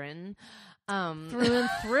Slytherin. Through and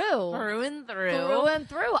through. Through and through. Through and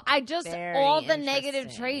through. I just, Very all the negative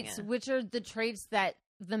interesting. traits, which are the traits that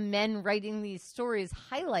the men writing these stories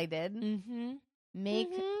highlighted, Mm-hmm. make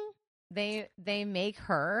they make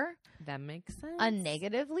her That makes sense. a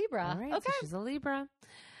negative Libra. All right, Okay. so she's a Libra.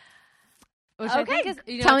 Which I Okay. think is,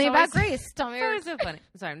 you know, Tell it's me about always- Grace. Tell me It's always so funny.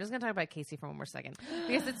 Sorry, I'm just going to talk about Casey for one more second.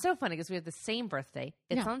 Because it's so funny because we have the same birthday.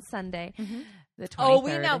 It's Yeah. on Sunday, Mhm. the 23rd. Oh,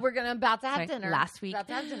 we know. We're about to have Sorry, dinner. last week. About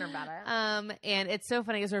to have dinner about it. And it's so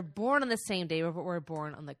funny because we're born on the same day, but we're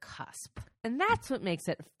born on the cusp. And that's what makes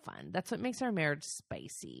it fun. That's what makes our marriage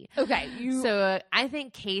spicy. Okay. So I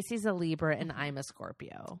think Casey's a Libra and I'm a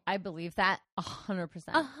Scorpio. I believe that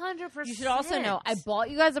 100%. 100%. You should also know I bought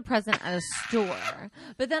you guys a present at a store,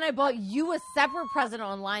 but then I bought you a separate present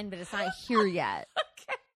online, but it's not here yet.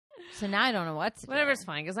 Okay. So now I don't know what to do. Whatever's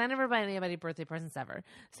fine because I never buy anybody birthday presents ever.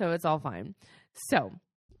 So it's all fine. So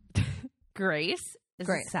Grace is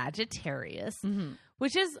Grace. a Sagittarius, Mhm.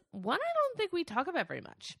 which is one I don't think we talk about very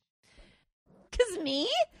much. 'Cause me?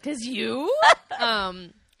 Because you? Are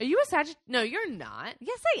you a Sagittarius? No, you're not.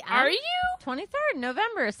 Yes, I am. Are you? 23rd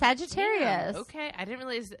November, Sagittarius. Damn, okay. I didn't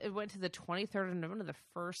realize it went to the 23rd of November, the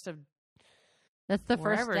 1st of That's the first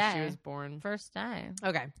wherever day. she was born. First day.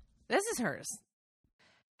 Okay. This is hers.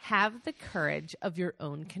 Have the courage of your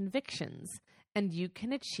own convictions, and you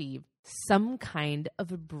can achieve some kind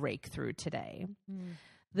of a breakthrough today.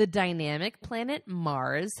 The dynamic planet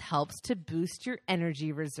Mars helps to boost your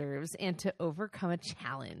energy reserves and to overcome a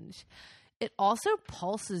challenge. It also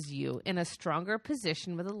pulses you in a stronger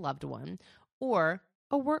position with a loved one or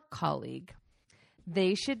a work colleague.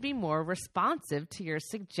 They should be more responsive to your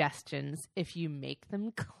suggestions if you make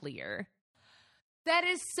them clear. That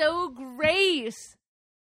is so Grace.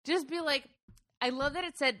 Just be like, I love that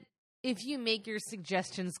it said, if you make your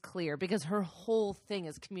suggestions clear, because her whole thing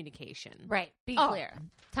is communication. Right. Be Oh. clear.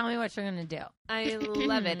 Tell me what you're going to do. I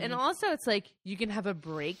love it. And also, it's like you can have a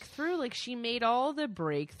breakthrough. Like she made all the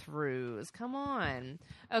breakthroughs. Come on.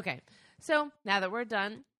 Okay. So now that we're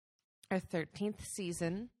done, our 13th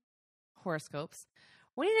season horoscopes,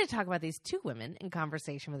 we need to talk about these two women in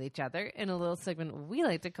conversation with each other in a little segment we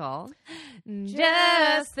like to call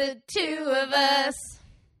Just the Two of Us.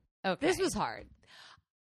 Okay. This was hard.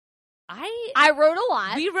 I I wrote a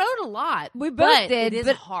lot. we wrote a lot. We both but did, It is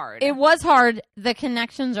but hard. It was hard. The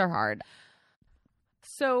connections are hard.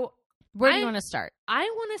 So Where do you want to start? I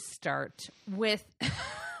want to start with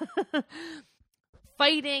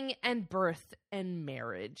fighting and birth and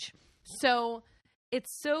marriage. So it's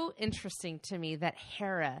so interesting to me that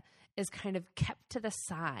Hera is kind of kept to the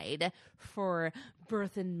side for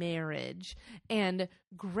birth and marriage, and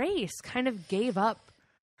Grace kind of gave up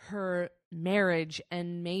her marriage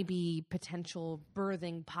and maybe potential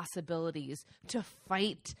birthing possibilities to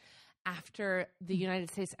fight after the United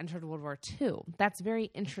States entered World War II. That's very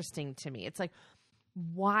interesting to me. It's like,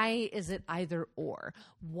 why is it either or?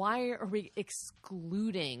 Why are we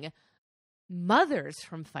excluding mothers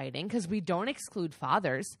from fighting? Because we don't exclude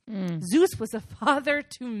fathers. Zeus was a father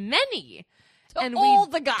to many. To all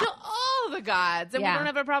the gods. To all the gods. And we don't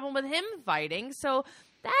have a problem with him fighting. So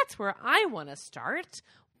that's where I want to start,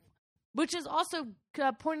 which is also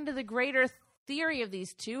pointing to the greater theory of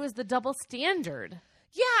these two is the double standard.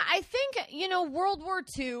 Yeah, I think, World War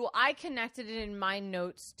II, I connected it in my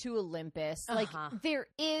notes to Olympus. Like, there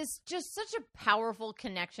is just such a powerful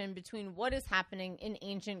connection between what is happening in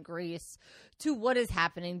ancient Greece to what is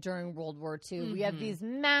happening during World War II. We have these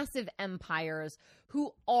massive empires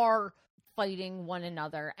who are fighting one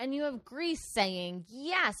another. And you have Greece saying,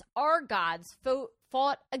 yes, our gods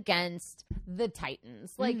fought against the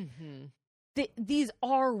Titans. Like, these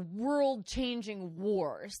are world-changing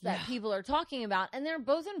wars that people are talking about, and they're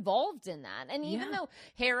both involved in that. And even though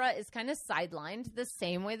Hera is kind of sidelined the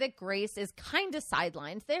same way that Grace is kind of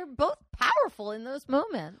sidelined, they're both powerful in those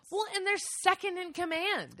moments. Well, and they're second in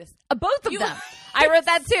command. Both of them. I wrote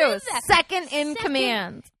that too. Second in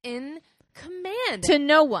command. In command. To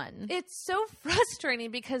no one. It's so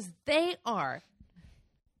frustrating because they are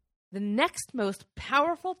the next most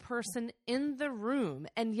powerful person in the room,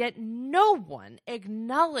 and yet no one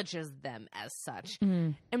acknowledges them as such.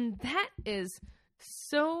 And that is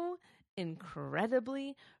so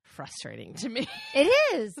incredibly frustrating to me. It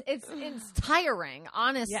is. It's tiring,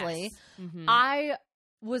 honestly. Yes. I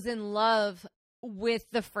was in love with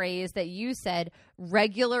the phrase that you said,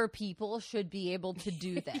 regular people should be able to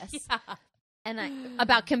do this. And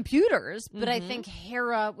about computers, but I think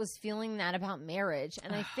Hera was feeling that about marriage,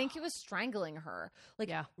 and I think it was strangling her.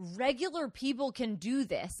 Like, regular people can do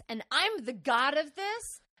this, and I'm the god of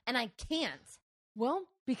this, and I can't. Well,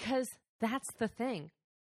 because that's the thing.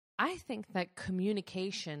 I think that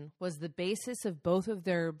communication was the basis of both of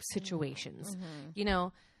their situations.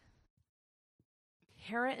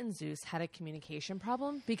 Hera and Zeus had a communication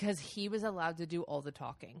problem because he was allowed to do all the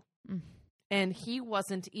talking. And he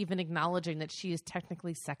wasn't even acknowledging that she is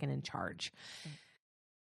technically second in charge.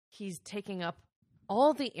 He's taking up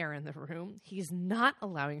all the air in the room. He's not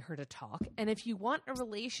allowing her to talk. And if you want a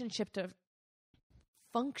relationship to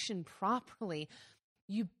function properly,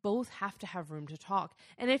 you both have to have room to talk.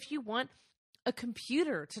 And if you want a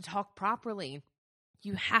computer to talk properly,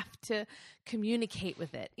 you have to communicate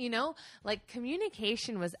with it. Like,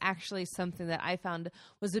 communication was actually something that I found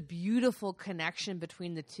was a beautiful connection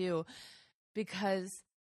between the two, because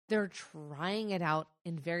they're trying it out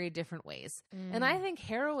in very different ways. And I think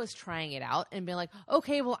Hera was trying it out and being like,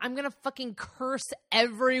 okay, well, I'm going to fucking curse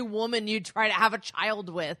every woman you try to have a child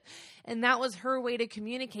with. And that was her way to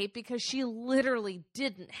communicate, because she literally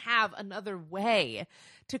didn't have another way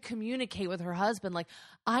to communicate with her husband. Like,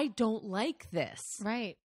 I don't like this.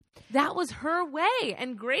 Right. That was her way.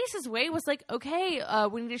 And Grace's way was like, okay,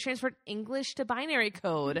 we need to transfer English to binary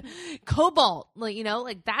code. Cobalt,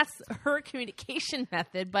 like that's her communication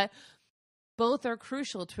method. But both are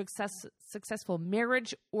crucial to successful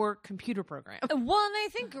marriage or computer program. Well, and I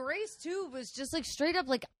think Grace, too, was just like straight up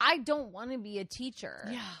like, I don't want to be a teacher.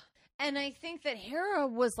 Yeah. And I think that Hera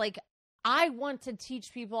was like, I want to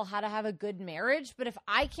teach people how to have a good marriage, but if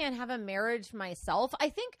I can't have a marriage myself, I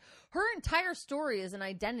think her entire story is an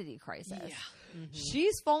identity crisis. Yeah.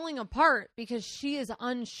 She's falling apart because she is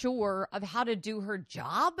unsure of how to do her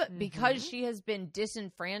job because she has been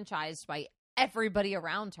disenfranchised by everybody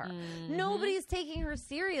around her. Nobody's taking her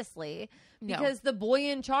seriously because the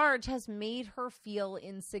boy in charge has made her feel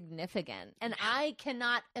insignificant. And I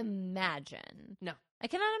cannot imagine. I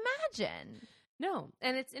cannot imagine. No,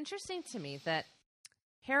 and it's interesting to me that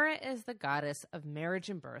Hera is the goddess of marriage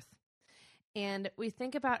and birth, and we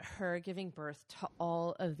think about her giving birth to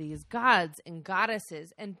all of these gods and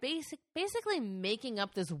goddesses and basically making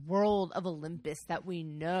up this world of Olympus that we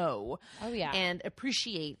know and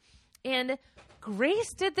appreciate. And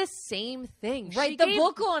Grace did the same thing. Write the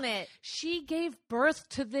book on it. She gave birth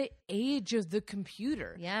to the age of the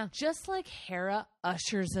computer. Yeah. Just like Hera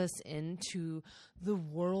ushers us into the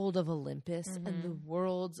world of Olympus and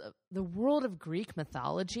the world of Greek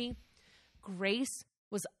mythology, Grace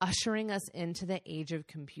was ushering us into the age of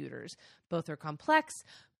computers. Both are complex.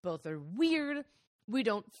 Both are weird. We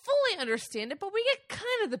don't fully understand it, but we get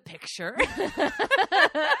kind of the picture.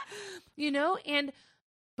 And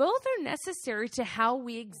both are necessary to how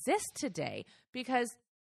we exist today, because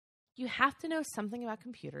you have to know something about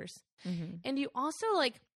computers. And you also,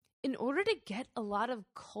 in order to get a lot of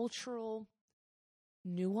cultural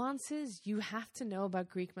nuances you have to know about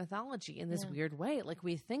Greek mythology in this weird way. Like,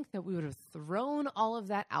 we think that we would have thrown all of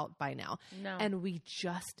that out by now. No. And we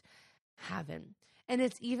just haven't. And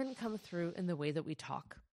it's even come through in the way that we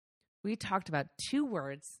talk. We talked about 2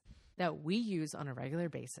 words that we use on a regular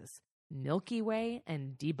basis: Milky Way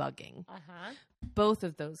and debugging. Both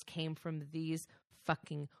of those came from these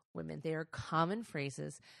fucking women. They are common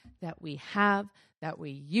phrases that we have, that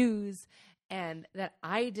we use, and that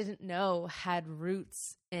I didn't know had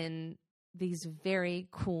roots in these very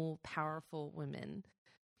cool, powerful women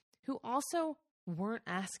who also weren't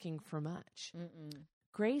asking for much.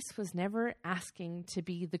 Grace was never asking to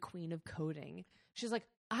be the queen of coding. She's like,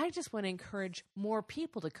 I just want to encourage more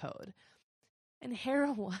people to code. And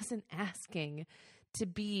Hera wasn't asking to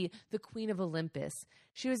be the queen of Olympus.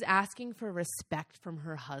 She was asking for respect from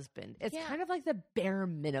her husband. It's kind of like the bare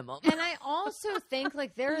minimum. And I also think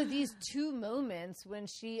like there are these 2 moments when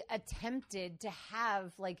she attempted to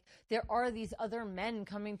have like, there are these other men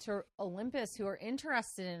coming to Olympus who are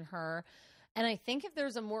interested in her. And I think if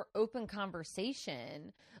there's a more open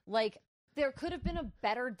conversation, like there could have been a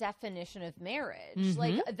better definition of marriage,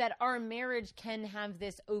 like that our marriage can have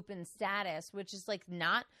this open status, which is like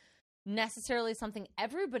not necessarily something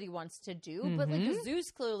everybody wants to do, but like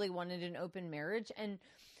Zeus clearly wanted an open marriage and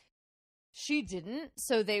she didn't,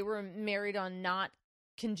 so they were married on not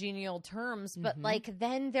congenial terms, but like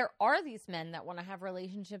then there are these men that want to have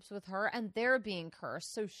relationships with her and they're being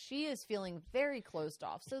cursed, so she is feeling very closed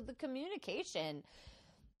off. So the communication,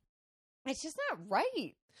 it's just not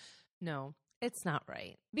right. No, it's not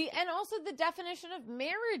right. And also the definition of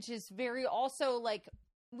marriage is very also like,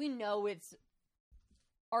 we know it's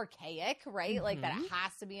archaic, right? Like that it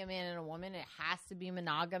has to be a man and a woman. It has to be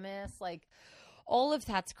monogamous. Like all of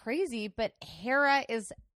that's crazy. But Hera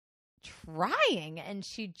is trying and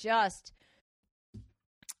she just,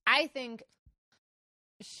 I think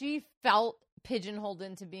she felt pigeonholed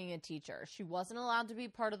into being a teacher. She wasn't allowed to be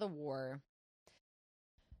part of the war.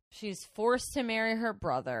 She's forced to marry her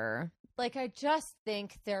brother. Like, I just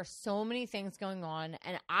think there are so many things going on,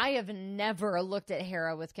 and I have never looked at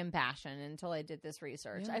Hera with compassion until I did this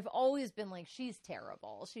research. I've always been like, she's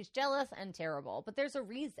terrible. She's jealous and terrible, but there's a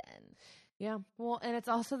reason. Yeah. Well, and it's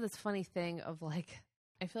also this funny thing of like,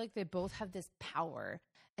 I feel like they both have this power,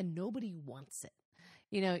 and nobody wants it.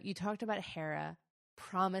 You know, you talked about Hera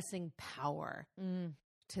promising power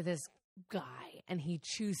to this guy, and he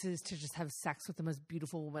chooses to just have sex with the most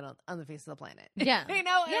beautiful woman on the face of the planet. Yeah. You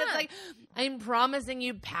know, and it's like, I'm promising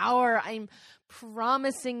you power. I'm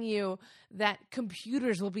promising you that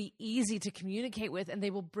computers will be easy to communicate with and they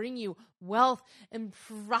will bring you wealth and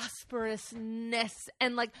prosperousness.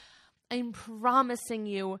 And like, I'm promising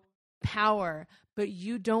you power, but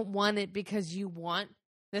you don't want it because you want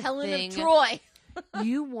the Helen thing. of Troy.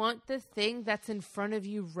 You want the thing that's in front of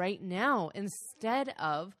you right now instead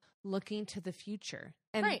of looking to the future.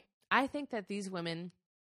 And I think that these women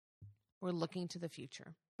were looking to the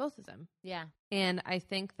future, both of them. Yeah. And I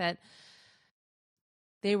think that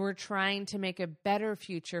they were trying to make a better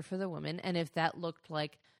future for the women. And if that looked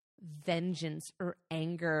like vengeance or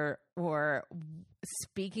anger or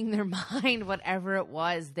speaking their mind, whatever it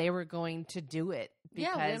was, they were going to do it.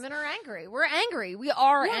 Because women are angry. We're angry. We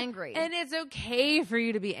are angry. And it's okay for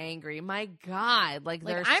you to be angry. My God. Like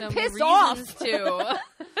there's I'm so pissed many off reasons to.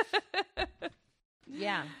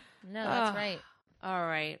 Yeah. No, that's right. All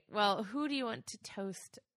right. Well, who do you want to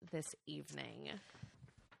toast this evening?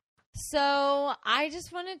 So I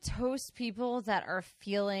just want to toast people that are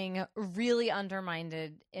feeling really undermined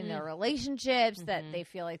in their relationships, that they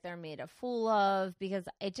feel like they're made a fool of, because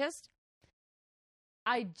I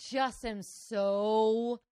just am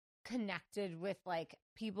so connected with like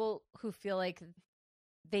people who feel like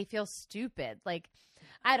they feel stupid. Like,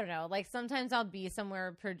 I don't know, like sometimes I'll be somewhere,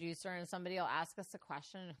 a producer, and somebody will ask us a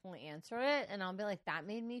question and we'll answer it. And I'll be like, that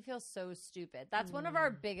made me feel so stupid. That's one of our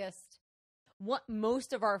biggest,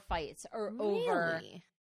 most of our fights are over,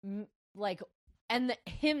 like, and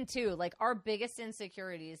him too. Like, our biggest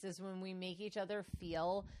insecurities is when we make each other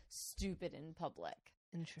feel stupid in public.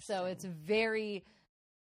 Interesting. So it's very,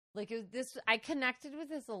 like, I connected with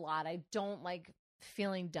this a lot. I don't like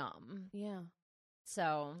feeling dumb. Yeah.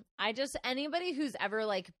 So anybody who's ever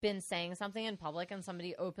like been saying something in public and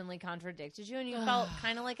somebody openly contradicted you and you felt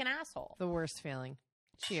kind of like an asshole. The worst feeling.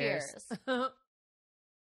 Cheers. What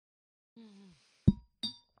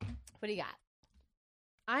do you got?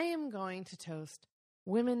 I am going to toast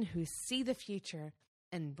women who see the future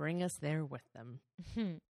and bring us there with them.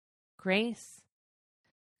 Grace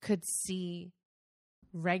could see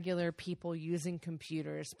regular people using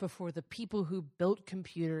computers before the people who built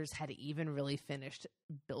computers had even really finished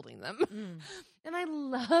building them. And I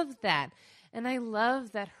love that. And I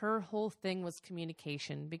love that her whole thing was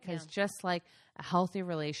communication, because just like a healthy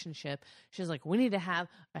relationship, she's like, we need to have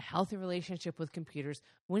a healthy relationship with computers.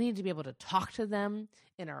 We need to be able to talk to them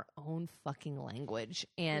in our own fucking language.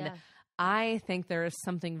 And I think there is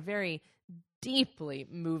something very deeply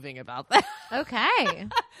moving about that. Okay.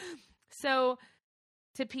 So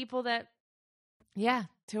to people that,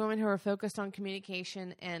 to women who are focused on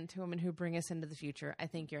communication and to women who bring us into the future, I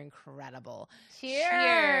think you're incredible.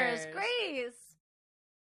 Cheers. Grace.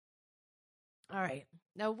 All right.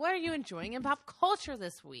 Now, what are you enjoying in pop culture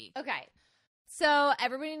this week? Okay. So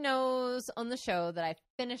everybody knows on the show that I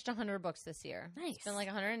finished 100 books this year. Nice. It's been like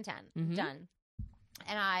 110. Done.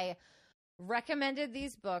 And I recommended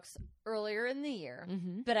these books earlier in the year,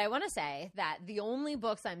 but I want to say that the only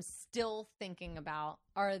books I'm still thinking about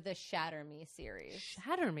are the Shatter Me series.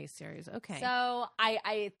 Shatter Me series, okay. So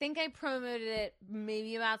I think I promoted it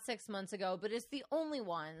maybe about 6 months ago, but it's the only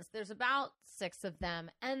ones. There's about 6 of them,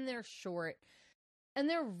 and they're short, and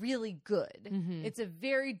they're really good. It's a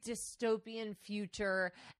very dystopian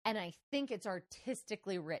future, and I think it's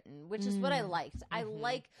artistically written, which is what I liked. I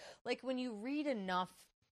like when you read enough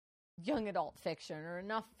young adult fiction or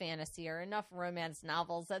enough fantasy or enough romance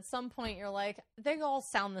novels, at some point you're like, they all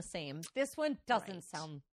sound the same. This one doesn't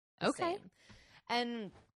sound the same. And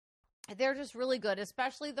they're just really good,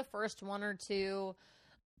 especially the first 1 or 2.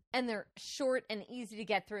 And they're short and easy to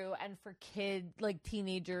get through, and for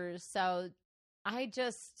teenagers. So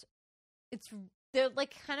they're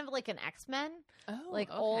like kind of like an X-Men.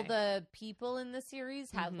 All the people in the series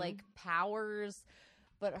have like powers,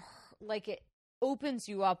 but it opens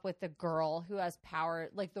you up with the girl who has power,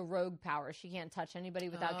 like the rogue power. She can't touch anybody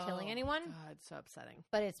without killing anyone. God, so upsetting.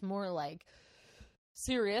 But it's more like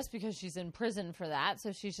serious because she's in prison for that.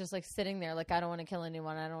 So she's just like sitting there like, I don't want to kill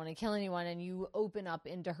anyone. I don't want to kill anyone. And you open up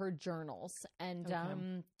into her journals.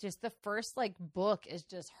 And just the first book is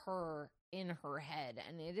just her in her head.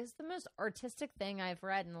 And it is the most artistic thing I've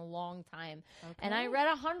read in a long time. And I read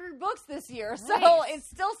 100 books this year. Nice. So it's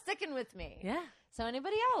still sticking with me. Yeah. So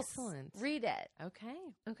anybody else, read it.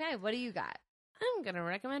 Okay, what do you got? I'm going to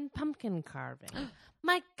recommend pumpkin carving.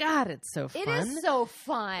 My God, it's so fun. It is so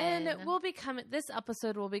fun. And this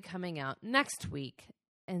episode will be coming out next week.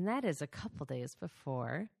 And that is a couple days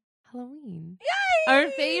before Halloween. Yay! Our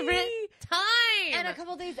favorite time. And a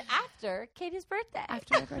couple days after Katie's birthday.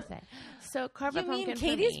 After my birthday. So carve a pumpkin for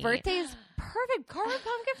me. Katie's birthday is perfect. Carve a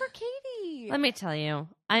pumpkin for Katie. Let me tell you,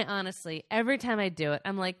 I honestly, every time I do it,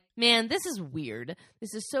 I'm like, man, this is weird.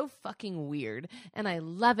 This is so fucking weird. And I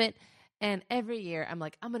love it. And every year, I'm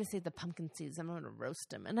like, I'm going to save the pumpkin seeds. I'm going to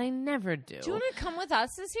roast them. And I never do. Do you want to come with us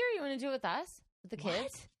this year? You want to do it with us? With the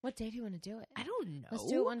kids? What day do you want to do it? I don't know. Let's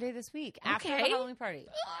do it one day this week. After the Halloween party.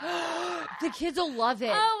 The kids will love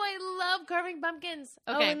it. Oh, I love carving pumpkins.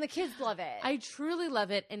 Okay. Oh, and the kids love it. I truly love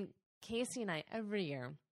it. And Casey and I, every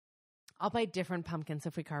year, I'll buy different pumpkins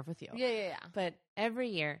if we carve with you. Yeah. But every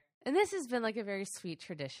year, and this has been like a very sweet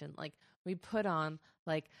tradition. Like we put on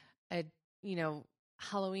like a,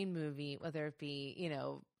 Halloween movie, whether it be,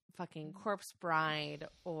 fucking Corpse Bride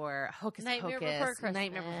or Hocus Nightmare Pocus, Before Christmas.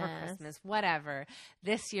 Nightmare Before Christmas, whatever.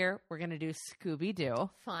 This year, we're going to do Scooby-Doo.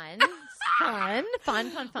 Fun.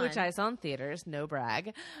 Which I saw in theaters, no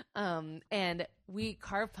brag. And we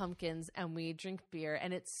carve pumpkins and we drink beer,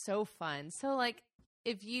 and it's so fun. So,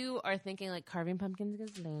 if you are thinking, carving pumpkins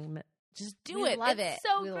is lame, just do it. Love it's it.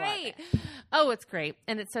 so we great. Love it. Oh, it's great.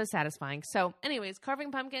 And it's so satisfying. So anyways,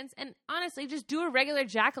 carving pumpkins, and honestly, just do a regular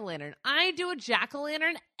jack-o'-lantern. I do a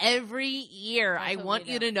jack-o'-lantern every year. I want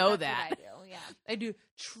you to know that. That's what I do, yeah. I do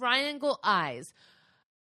triangle eyes,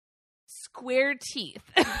 square teeth.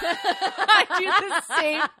 I do the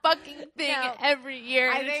same fucking thing every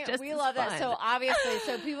year. I think we love that. So obviously,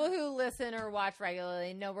 people who listen or watch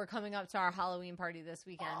regularly know we're coming up to our Halloween party this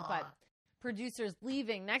weekend, but producer's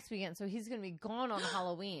leaving next weekend, so he's going to be gone on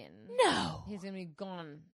Halloween. No. He's going to be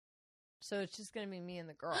gone. So it's just going to be me and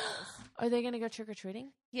the girls. Are they going to go trick-or-treating?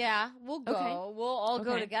 Yeah, we'll go. Okay. We'll all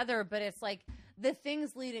go together, but it's like the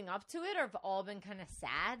things leading up to it have all been kind of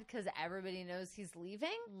sad because everybody knows he's leaving.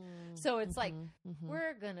 So it's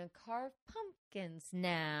we're going to carve pumpkins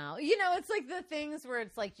now. It's like the things where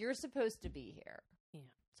it's like you're supposed to be here. Yeah.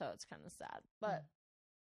 So it's kind of sad, but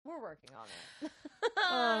we're working on it.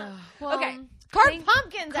 Well, okay. Carve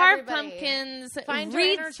pumpkins, Carve everybody. pumpkins. Find read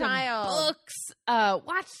your inner some child. books.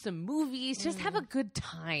 Watch some movies. Just have a good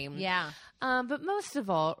time. Yeah. But most of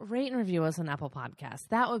all, rate and review us on Apple Podcasts.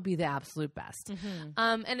 That would be the absolute best.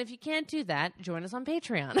 And if you can't do that, join us on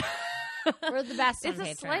Patreon. We're the best on It's a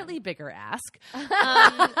Patreon. slightly bigger ask.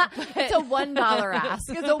 It's a $1 ask.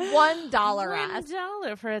 It's a $1 ask.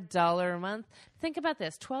 $1 for $1 a month. Think about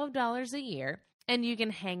this: $12 a year, and you can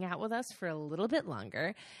hang out with us for a little bit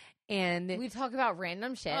longer. And We talk about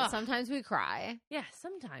random shit. Ugh. Sometimes we cry. yeah,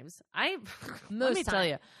 sometimes let Most me tell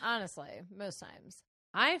you, honestly, most times.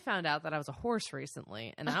 I found out that I was a horse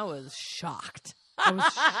recently, and I was shocked. I was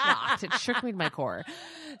shocked. It shook me to my core.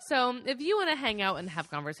 So if you want to hang out and have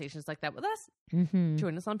conversations like that with us,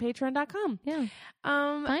 join us on patreon.com. Yeah.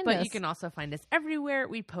 But us. you can also find us everywhere.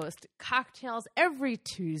 We post cocktails every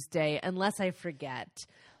Tuesday, unless I forget.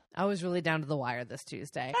 I was really down to the wire this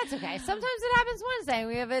Tuesday. That's okay. Sometimes it happens Wednesday.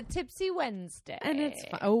 We have a Tipsy Wednesday. And it's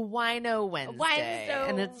fine. A Wino Wednesday.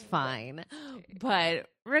 And it's fine. But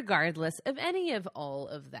regardless of any of all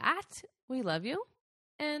of that, we love you.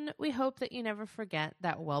 And we hope that you never forget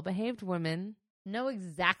that well-behaved women know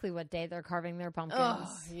exactly what day they're carving their pumpkins.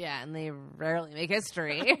 Oh, yeah, and they rarely make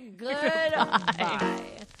history.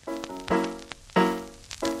 Goodbye.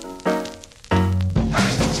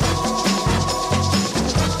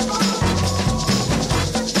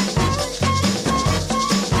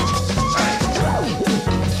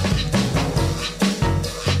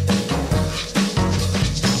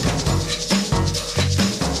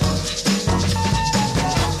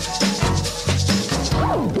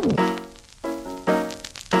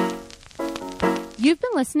 You've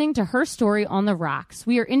been listening to Her Story on the Rocks.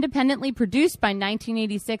 We are independently produced by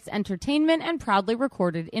 1986 Entertainment and proudly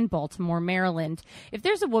recorded in Baltimore, Maryland. If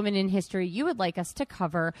there's a woman in history you would like us to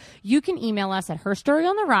cover, you can email us at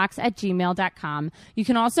herstoryontheRocks@gmail.com. You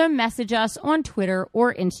can also message us on Twitter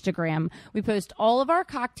or Instagram. We post all of our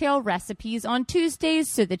cocktail recipes on Tuesdays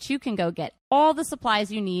so that you can go get all the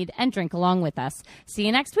supplies you need and drink along with us. See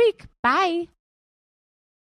you next week. Bye.